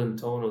feel and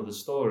tone of the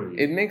story.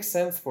 It makes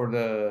sense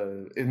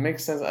it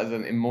makes sense as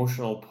an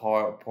emotional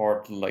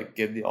part to like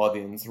get the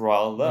audience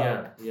riled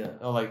up. Yeah. You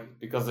know, like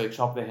because they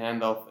chop the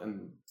hand off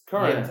in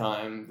current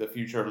time, the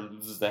future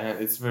loses the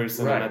hand. It's very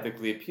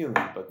cinematically appealing,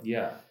 but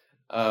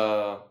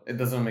it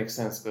doesn't make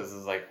sense because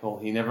it's like, well,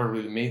 he never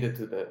really made it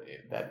to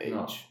that age.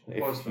 No,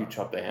 if you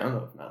chop the hand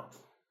off now.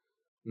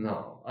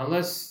 No,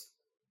 unless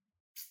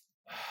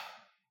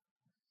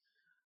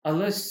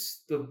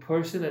the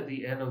person at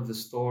the end of the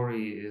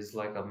story is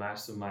like a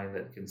mastermind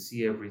that can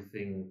see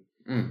everything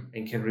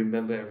and can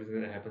remember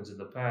everything that happens in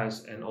the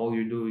past, and all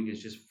you're doing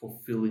is just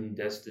fulfilling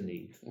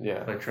destiny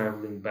by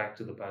traveling back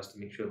to the past to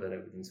make sure that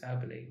everything's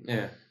happening.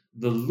 Yeah.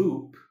 The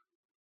loop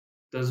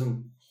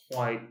doesn't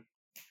quite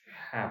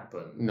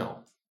happen.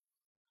 No.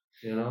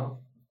 You know?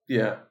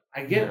 Yeah.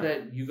 I get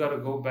that you got to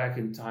go back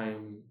in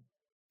time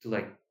to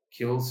like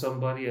kill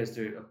somebody as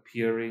they're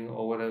appearing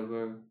or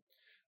whatever.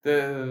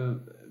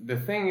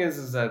 The thing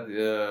is that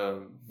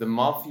the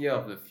mafia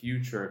of the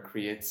future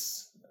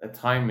creates a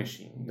time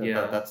machine.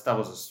 That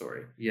was a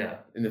story. Yeah.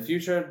 In the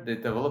future, they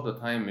develop a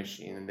time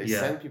machine and they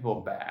send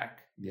people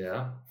back.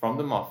 From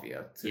the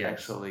mafia to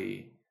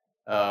actually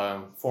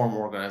form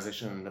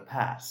organization in the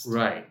past.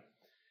 Right.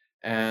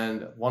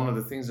 And one of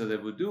the things that they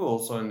would do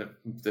also in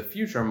the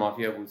future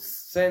mafia would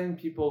send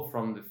people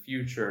from the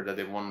future that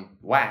they want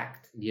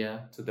whacked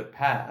to the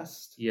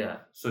past. Yeah.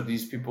 So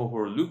these people who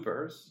are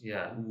loopers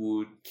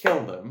would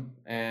kill them.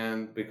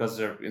 And because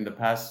they're in the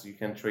past, you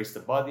can trace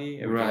the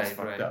body, everything's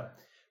fucked up.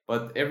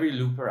 But every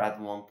looper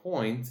at one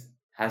point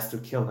has to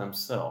kill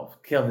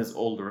himself, kill his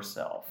older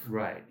self.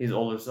 Right. His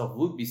older self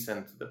would be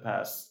sent to the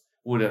past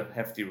with a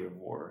hefty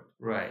reward.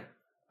 Right.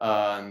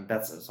 And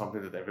that's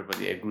something that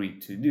everybody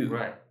agreed to do.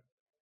 Right.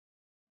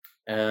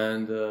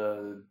 And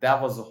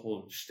that was the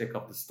whole shtick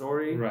of the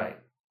story. Right.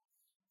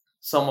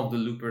 Some of the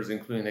loopers,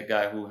 including the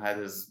guy who had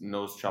his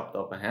nose chopped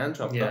off and hand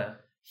chopped off,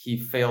 he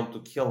failed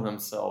to kill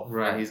himself.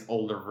 Right. And his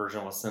older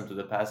version was sent to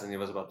the past and he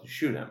was about to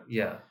shoot him.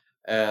 Yeah.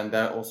 And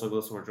that also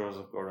goes for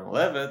Joseph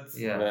Gordon-Levitt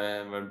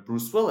when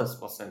Bruce Willis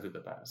was sent to the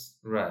past.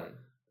 Right.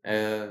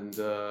 And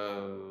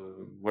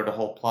where the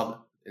whole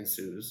plot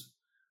ensues.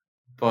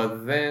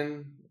 But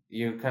then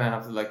you kind of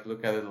have to like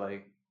look at it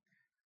like,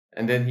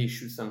 and then he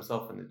shoots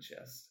himself in the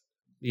chest.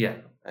 Yeah.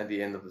 At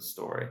the end of the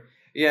story.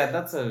 Yeah,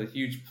 that's a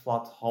huge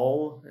plot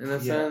hole in a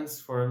sense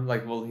for him.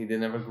 Like, well, he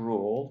never grew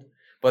old.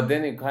 But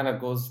then it kind of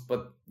goes,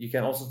 but you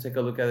can also take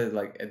a look at it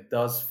like it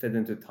does fit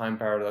into time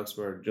paradox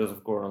where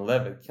Joseph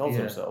Gordon-Levitt kills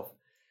himself.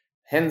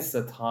 Hence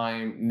the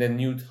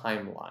new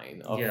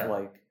timeline of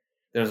like,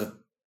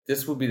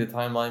 this would be the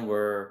timeline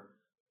where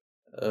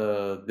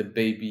the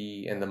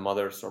baby and the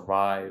mother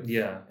survived.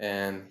 Yeah.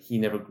 And he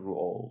never grew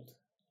old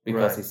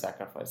because he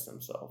sacrificed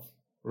himself.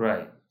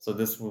 Right. So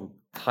this will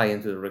tie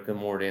into the Rick and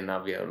Morty, and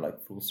now we are like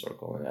full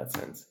circle in that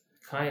sense.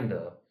 Kind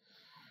of.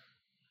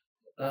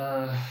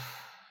 I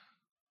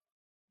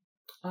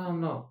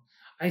don't know.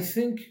 I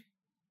think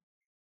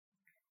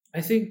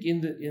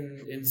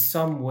in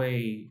some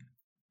way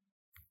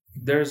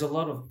there's a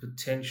lot of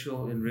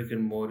potential in Rick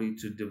and Morty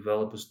to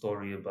develop a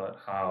story about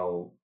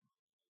how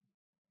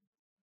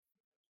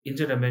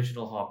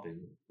interdimensional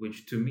hopping,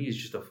 which to me is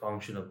just a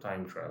function of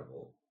time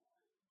travel,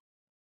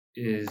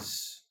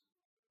 is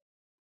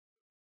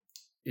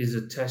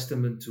a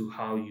testament to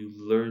how you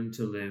learn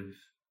to live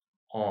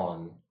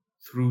on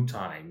through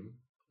time,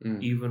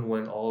 even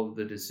when all of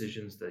the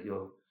decisions that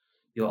your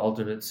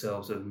alternate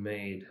selves have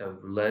made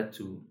have led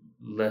to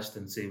less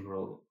than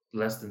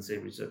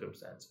savory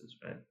circumstances,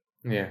 right?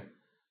 Yeah.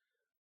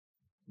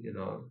 You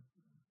know,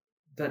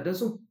 that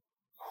doesn't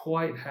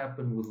quite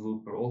happen with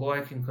Looper, although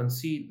I can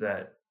concede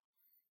that,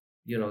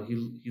 you know,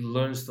 he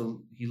learns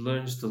to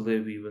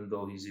live even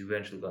though he's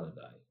eventually gonna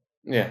die.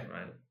 Yeah.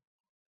 Right.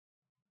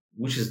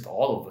 Which is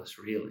all of us,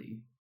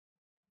 really.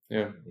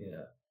 Yeah.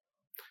 Yeah.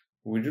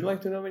 Would you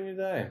like to know when you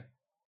die?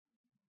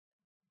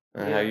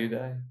 And how you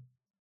die?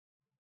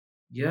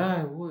 Yeah,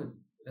 I would.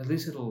 At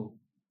least it'll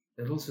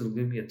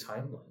give me a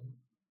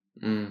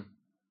timeline.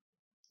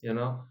 You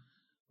know?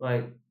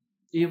 Like,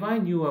 if I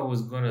knew I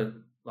was gonna,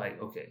 like,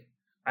 okay,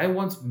 I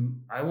once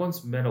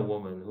met a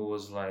woman who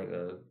was like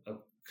a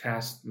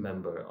cast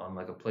member on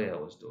like a play I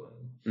was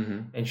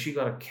doing. And she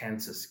got a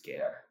cancer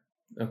scare.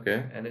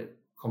 Okay. And it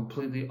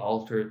completely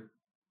altered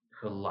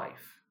her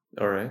life.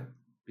 All right.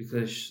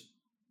 Because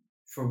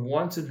for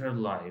once in her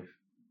life,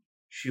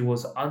 she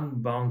was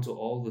unbound to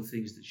all the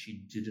things that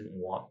she didn't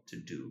want to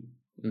do.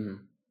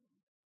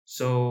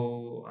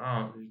 So,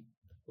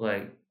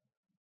 like,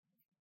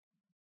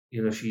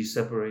 you know, she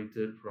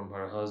separated from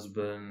her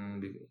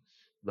husband.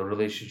 The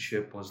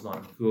relationship was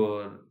not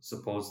good,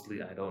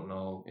 supposedly. I don't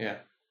know. Yeah.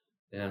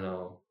 You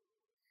know,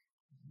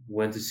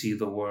 went to see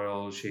the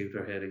world, shaved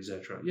her head,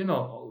 etc. You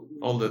know,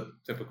 all the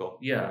typical.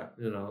 Yeah,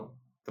 you know,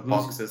 the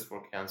boxes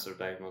for cancer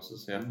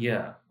diagnosis. Yeah.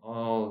 Yeah,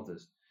 all of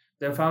this.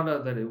 Then found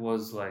out that it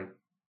was like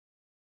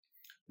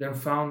then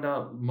found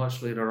out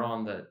much later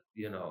on that,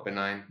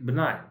 benign.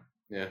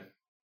 Yeah.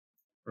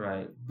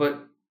 Right.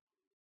 But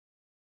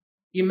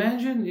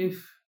imagine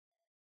if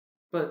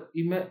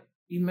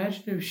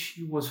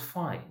she was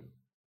fine.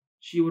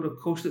 She would have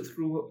coasted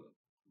through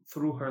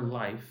her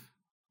life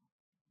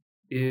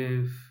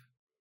if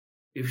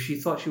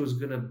she thought she was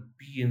gonna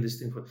be in this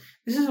thing for.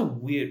 This is a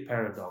weird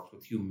paradox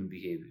with human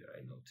behavior,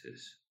 I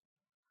notice.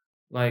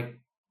 Like,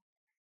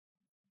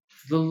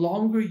 the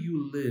longer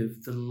you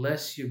live, the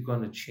less you're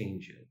gonna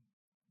change it.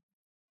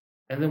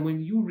 And then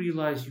when you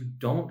realize you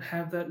don't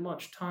have that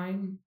much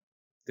time,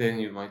 then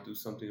you might do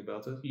something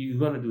about it. You're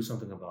gonna do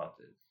something about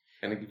it.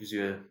 And it gives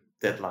you a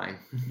deadline.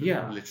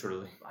 Yeah.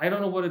 Literally. I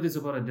don't know what it is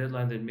about a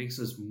deadline that makes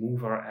us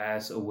move our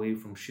ass away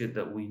from shit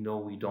that we know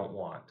we don't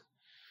want.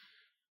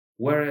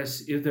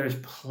 Whereas if there's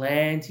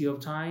plenty of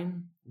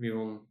time, we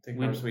will take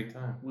our sweet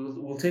time.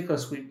 We'll take our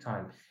sweet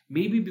time.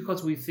 Maybe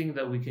because we think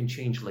that we can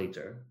change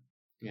later.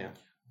 Yeah.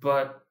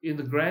 But in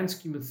the grand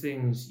scheme of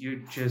things,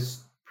 you're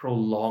just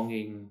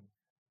prolonging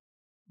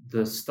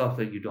the stuff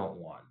that you don't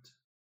want.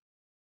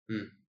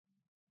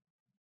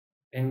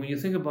 And when you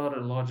think about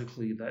it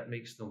logically, that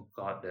makes no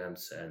goddamn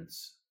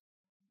sense.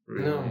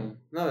 Really.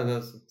 No, it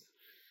doesn't.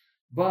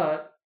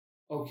 But,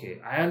 okay,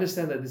 I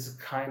understand that this is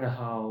kind of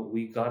how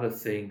we gotta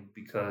think,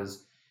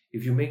 because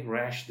if you make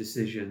rash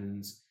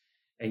decisions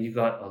and you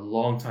got a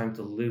long time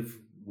to live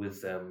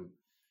with them,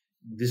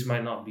 this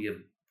might not be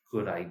a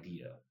good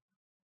idea.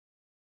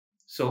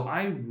 So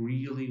I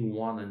really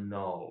want to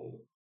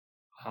know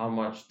how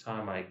much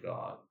time I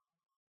got.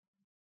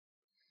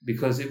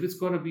 Because if it's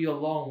going to be a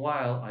long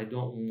while, I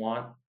don't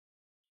want...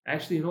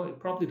 Actually, it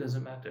probably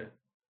doesn't matter.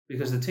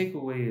 Because the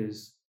takeaway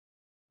is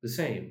the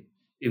same.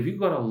 If you've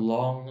got a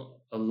lot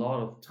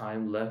of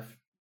time left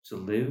to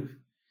live,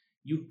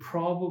 you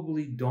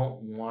probably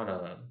don't want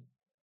to...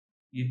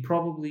 You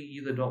probably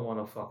either don't want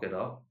to fuck it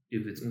up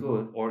if it's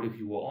good, or if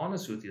you were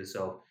honest with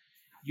yourself,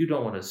 you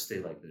don't want to stay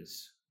like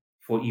this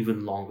for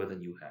even longer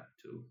than you have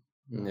to.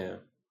 Yeah.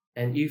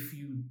 And if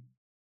you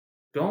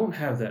don't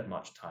have that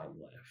much time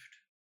left,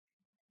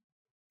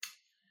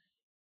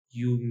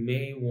 you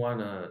may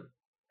want to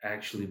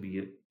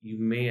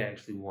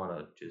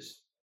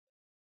just,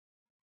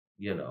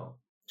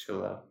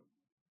 chill out.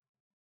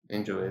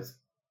 Enjoy it.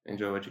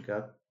 Enjoy what you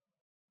got.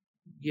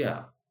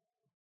 Yeah.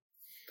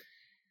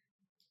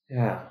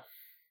 Yeah.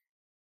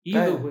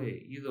 Either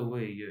way, you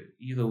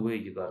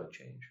gotta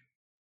change.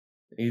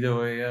 Either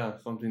way, yeah,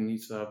 something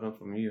needs to happen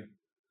from you.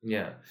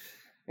 Yeah.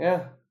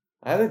 Yeah.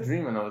 I had a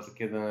dream when I was a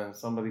kid, and then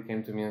somebody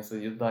came to me and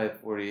said, "You die at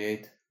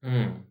 48."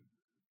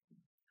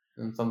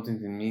 And something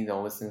to me that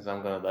always thinks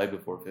I'm gonna die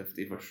before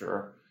 50 for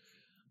sure.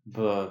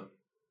 But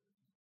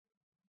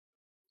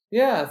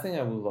yeah, I think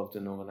I would love to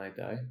know when I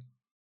die.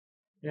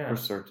 Yeah. For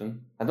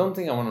certain. I don't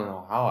think I want to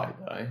know how I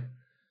die.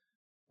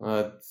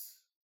 But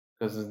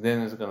because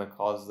then it's gonna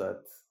cause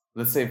that.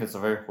 Let's say if it's a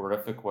very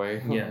horrific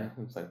way. Yeah.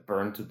 It's like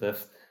burned to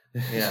death.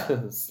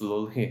 Yeah.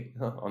 Slowly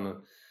on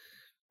a.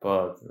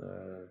 But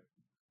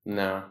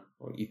no,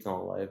 or eaten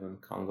alive in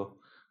Congo.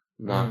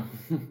 No.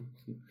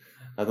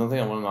 I don't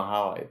think I want to know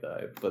how I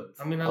die, but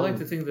I mean, I like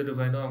to think that if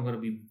I know I'm going to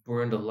be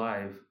burned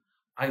alive,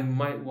 I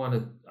might want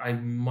to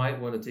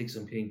take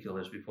some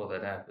painkillers before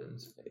that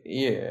happens.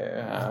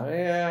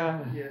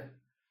 Yeah.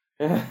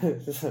 I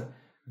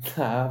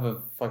have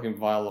a fucking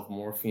vial of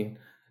morphine.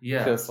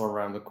 Yeah. Just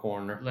around the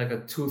corner. Like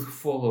a tooth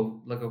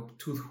full of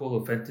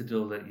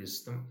fentanyl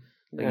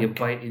that you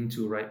bite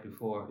into right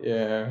before.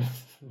 Yeah.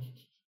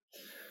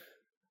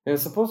 And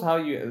suppose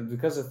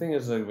because the thing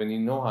is, like, when you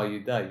know how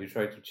you die, you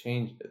try to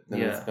change it,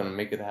 then it's gonna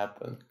make it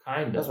happen.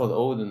 Kind of. That's what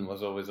Odin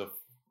was always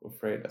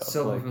afraid of.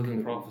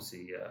 Self-fulfilling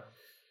prophecy, yeah.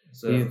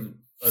 So he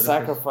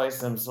sacrificed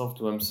himself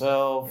to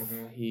himself.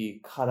 Mm-hmm. He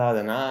cut out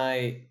an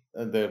eye.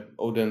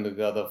 Odin, the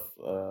god of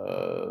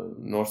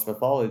Norse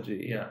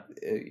mythology. Yeah.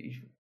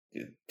 He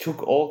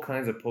took all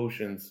kinds of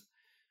potions.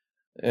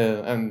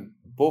 And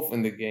both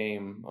in the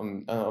game,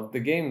 the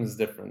game is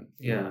different.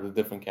 Yeah, the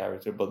different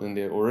character, but in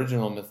the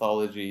original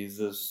mythology,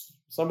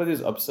 somebody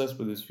is obsessed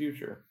with his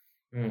future,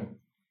 and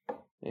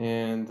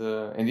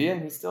in the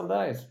end, he still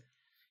dies.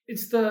 He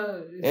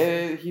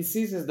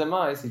sees his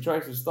demise. He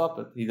tries to stop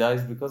it. He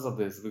dies because of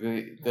this.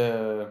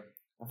 Because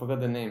I forgot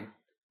the name.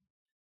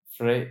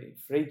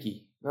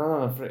 Freki.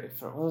 No.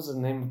 What was the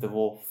name of the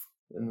wolf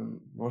in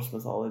Norse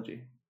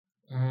mythology?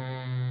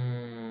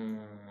 I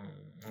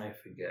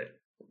forget.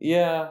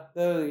 Yeah,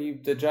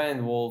 the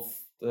giant wolf.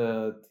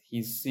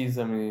 He sees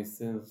him and he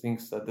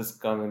thinks that this is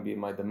gonna be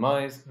my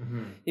demise.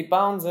 Mm-hmm. He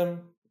bounds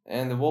him,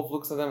 and the wolf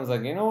looks at him and is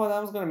like, "You know what? I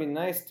was gonna be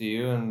nice to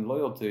you and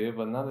loyal to you,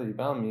 but now that you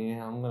bound me,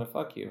 I'm gonna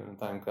fuck you when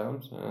the time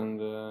comes."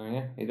 And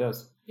he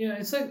does. Yeah,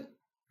 it's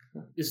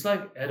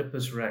like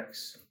Oedipus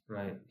Rex,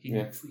 right?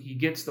 He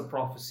gets the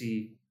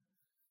prophecy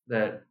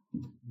that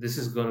this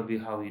is gonna be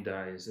how he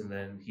dies, and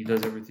then he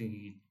does everything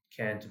he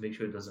can to make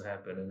sure it doesn't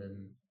happen, and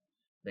then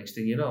next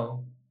thing you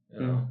know.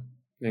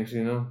 Next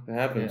thing you know, it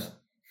happens.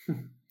 Yeah.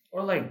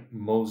 Or like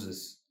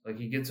Moses, like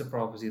he gets a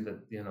prophecy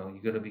that you're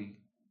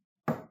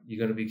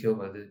gonna be killed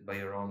by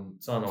your own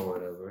son or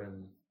whatever,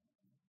 and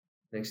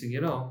Next thing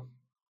you know,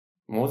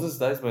 Moses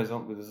dies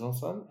with his own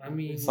son. I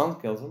mean, his son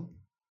kills him.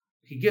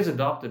 He gets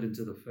adopted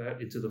into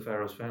the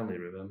Pharaoh's family.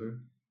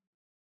 Remember?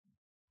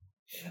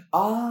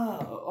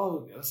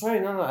 Sorry,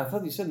 no. I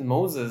thought you said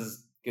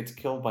Moses gets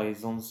killed by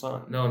his own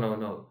son.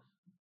 No.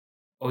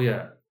 Oh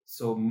yeah.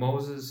 So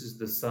Moses is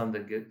the son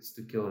that gets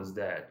to kill his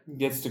dad.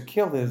 Gets to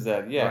kill his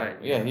dad. Yeah, right,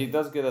 yeah. He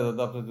does get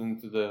adopted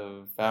into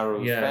the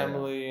Pharaoh's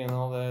family and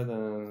all that,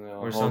 and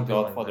or whole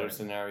Godfather like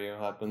scenario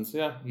happens.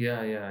 Yeah.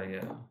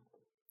 Yeah.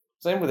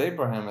 Same with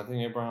Abraham. I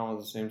think Abraham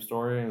was the same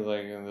story.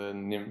 Like the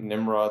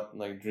Nimrod,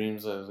 like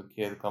dreams as a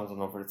kid, comes and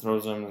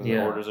overthrows him and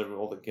orders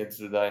all the kids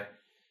to die.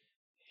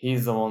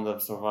 He's the one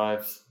that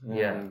survives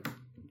and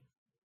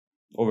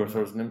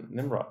overthrows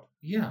Nimrod.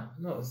 Yeah,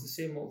 no, it's the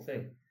same old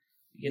thing.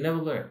 You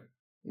never learn.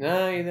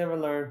 No, you never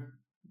learn.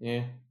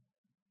 Yeah,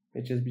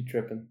 it just be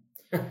tripping.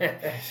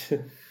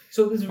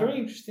 So this very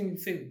interesting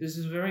thing. This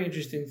is a very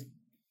interesting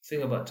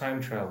thing about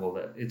time travel,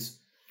 that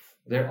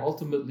they're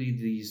ultimately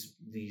these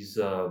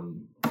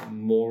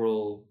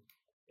moral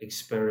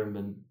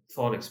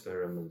thought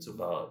experiments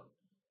about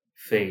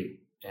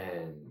fate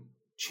and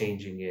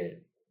changing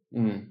it,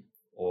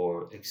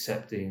 or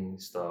accepting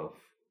stuff,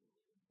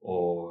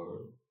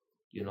 or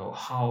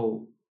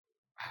how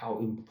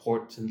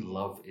important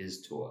love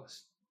is to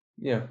us.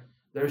 Yeah,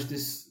 there's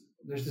this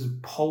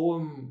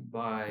poem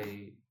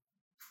by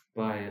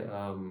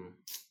oh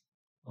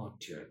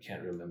dear, I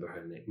can't remember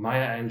her name.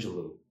 Maya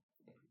Angelou.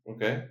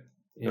 Okay.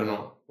 You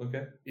know.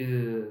 Okay.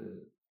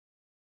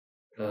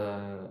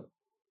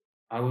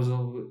 I was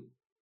over.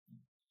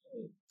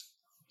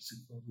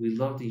 We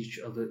loved each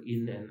other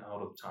in and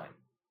out of time.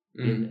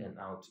 In and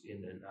out,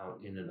 in and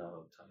out, in and out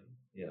of time.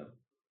 Yeah.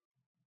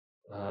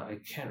 I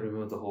can't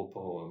remember the whole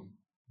poem,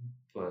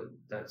 but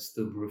that's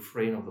the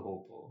refrain of the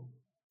whole poem.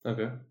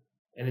 Okay.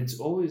 And it's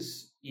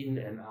always in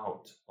and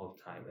out of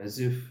time, as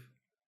if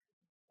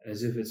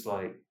it's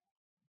like,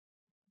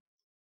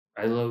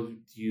 I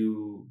loved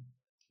you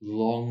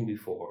long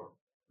before.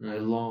 I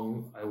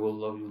will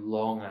love you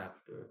long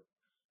after.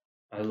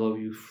 I love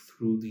you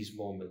through these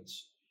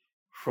moments,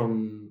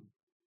 from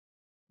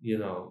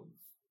the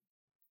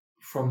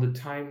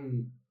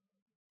time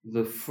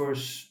the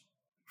first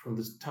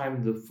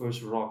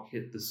rock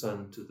hit the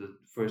sun to the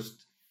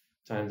first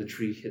time the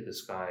tree hit the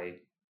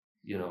sky,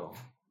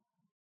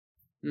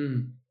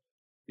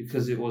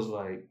 because it was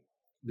like,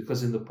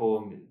 because in the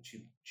poem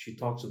she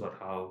talks about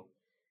how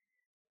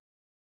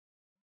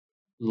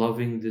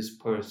loving this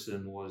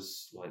person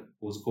was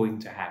going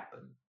to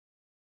happen.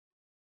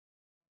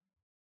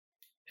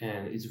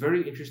 And it's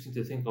very interesting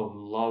to think of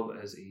love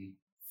as a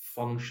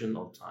function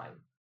of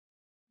time.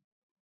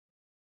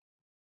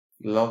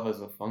 Love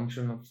as a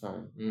function of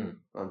time.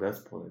 Oh, that's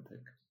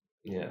poetic.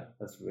 Yeah,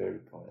 that's very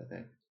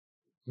poetic.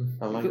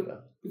 I like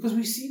that, because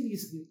we see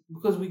these.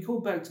 Because we go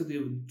back to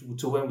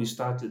when we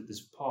started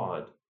this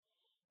pod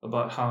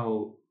about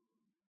how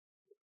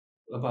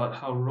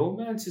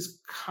romance is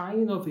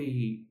kind of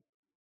an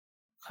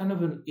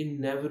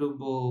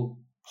inevitable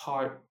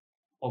part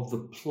of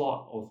the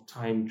plot of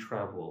time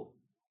travel,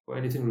 or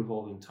anything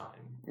revolving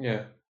time.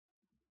 Yeah,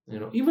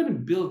 even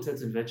in Bill and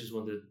Ted's Adventures,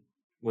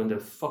 when they're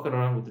fucking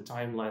around with the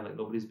timeline like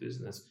nobody's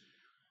business,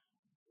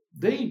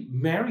 they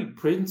marry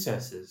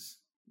princesses.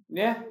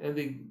 Yeah, and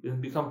they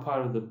become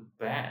part of the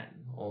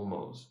band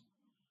almost,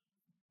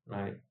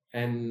 right?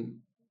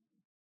 And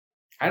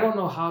I don't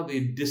know how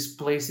they're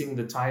displacing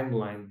the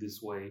timeline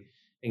this way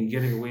and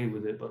getting away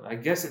with it, but I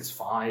guess it's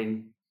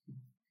fine.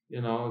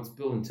 It's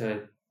Bill and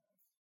Ted.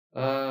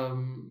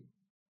 And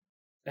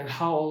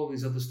how all of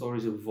these other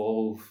stories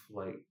evolve,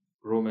 like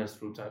romance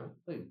through time,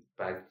 like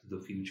Back to the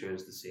Future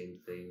is the same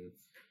thing.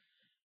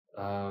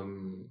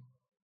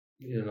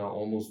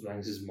 Almost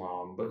bangs his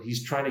mom, but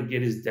he's trying to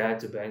get his dad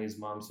to bang his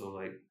mom.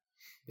 So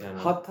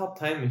Hot Top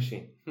Time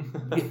Machine.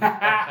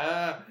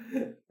 Yeah,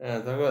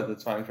 talk about the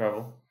time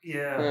travel.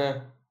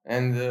 Yeah.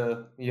 And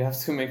you have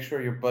to make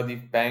sure your buddy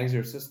bangs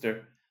your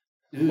sister.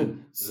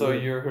 So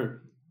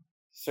your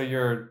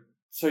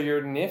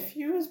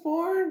nephew is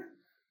born?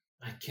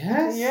 I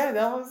guess. Yeah,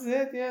 that was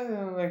it.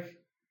 Yeah,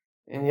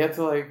 and you had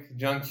to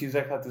John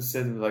Cusack had to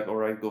sit and be like, all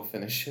right, go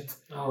finish it.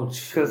 Oh,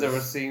 jeez. Because they were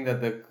seeing that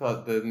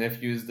the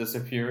nephew is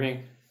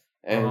disappearing,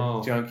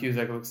 and John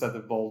Cusack looks at the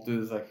bald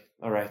dude, is like,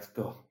 all right,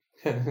 go.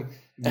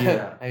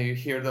 Yeah. And you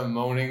hear them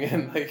moaning,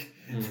 and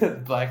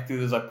the black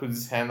dude is put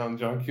his hand on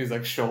John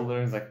Cusack's shoulder,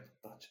 and he's like,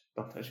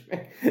 don't touch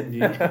me.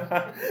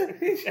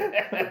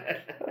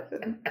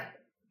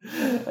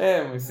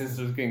 Yeah, my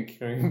sister's getting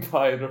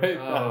cream-pied right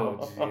now.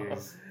 Oh,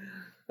 jeez.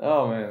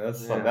 Oh man,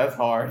 that's fun. That's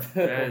hard.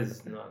 That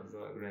is not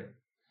great.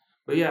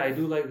 But yeah, I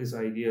do like this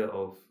idea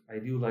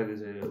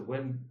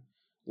when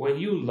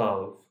you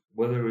love,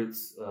 whether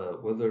it's a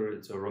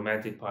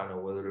romantic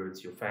partner, whether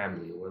it's your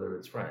family, whether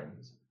it's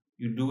friends,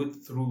 you do it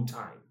through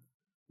time.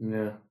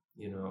 Yeah.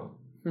 You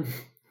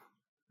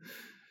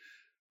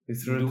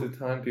through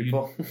time,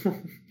 people.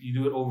 You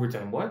do it over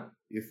time. What?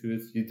 You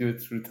do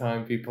it through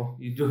time, people.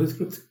 You do it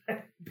through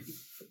time.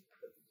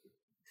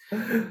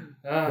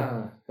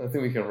 I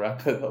think we can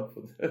wrap it up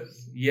with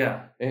this.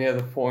 Yeah. Any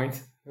other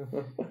point?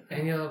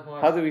 Any other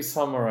point? How do we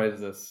summarize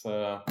this?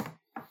 How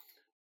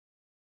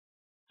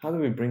do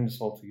we bring this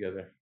all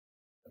together?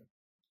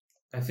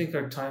 I think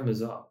our time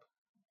is up.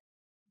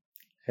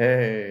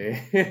 Hey.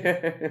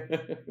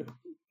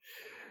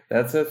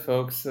 That's it,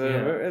 folks.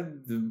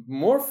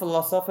 More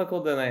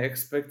philosophical than I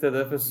expected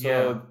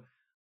episode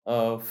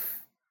of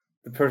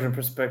the Persian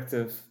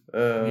perspective.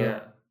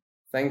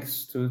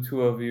 Thanks to the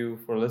two of you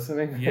for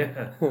listening.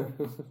 Yeah.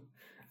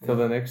 Till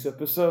the next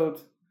episode.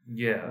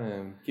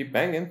 Yeah. Keep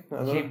banging.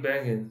 Keep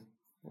banging.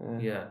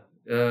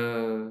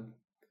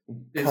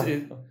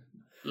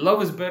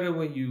 Love is better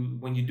when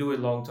you do it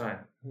long time.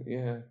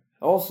 Yeah.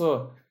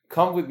 Also,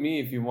 come with me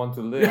if you want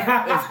to live.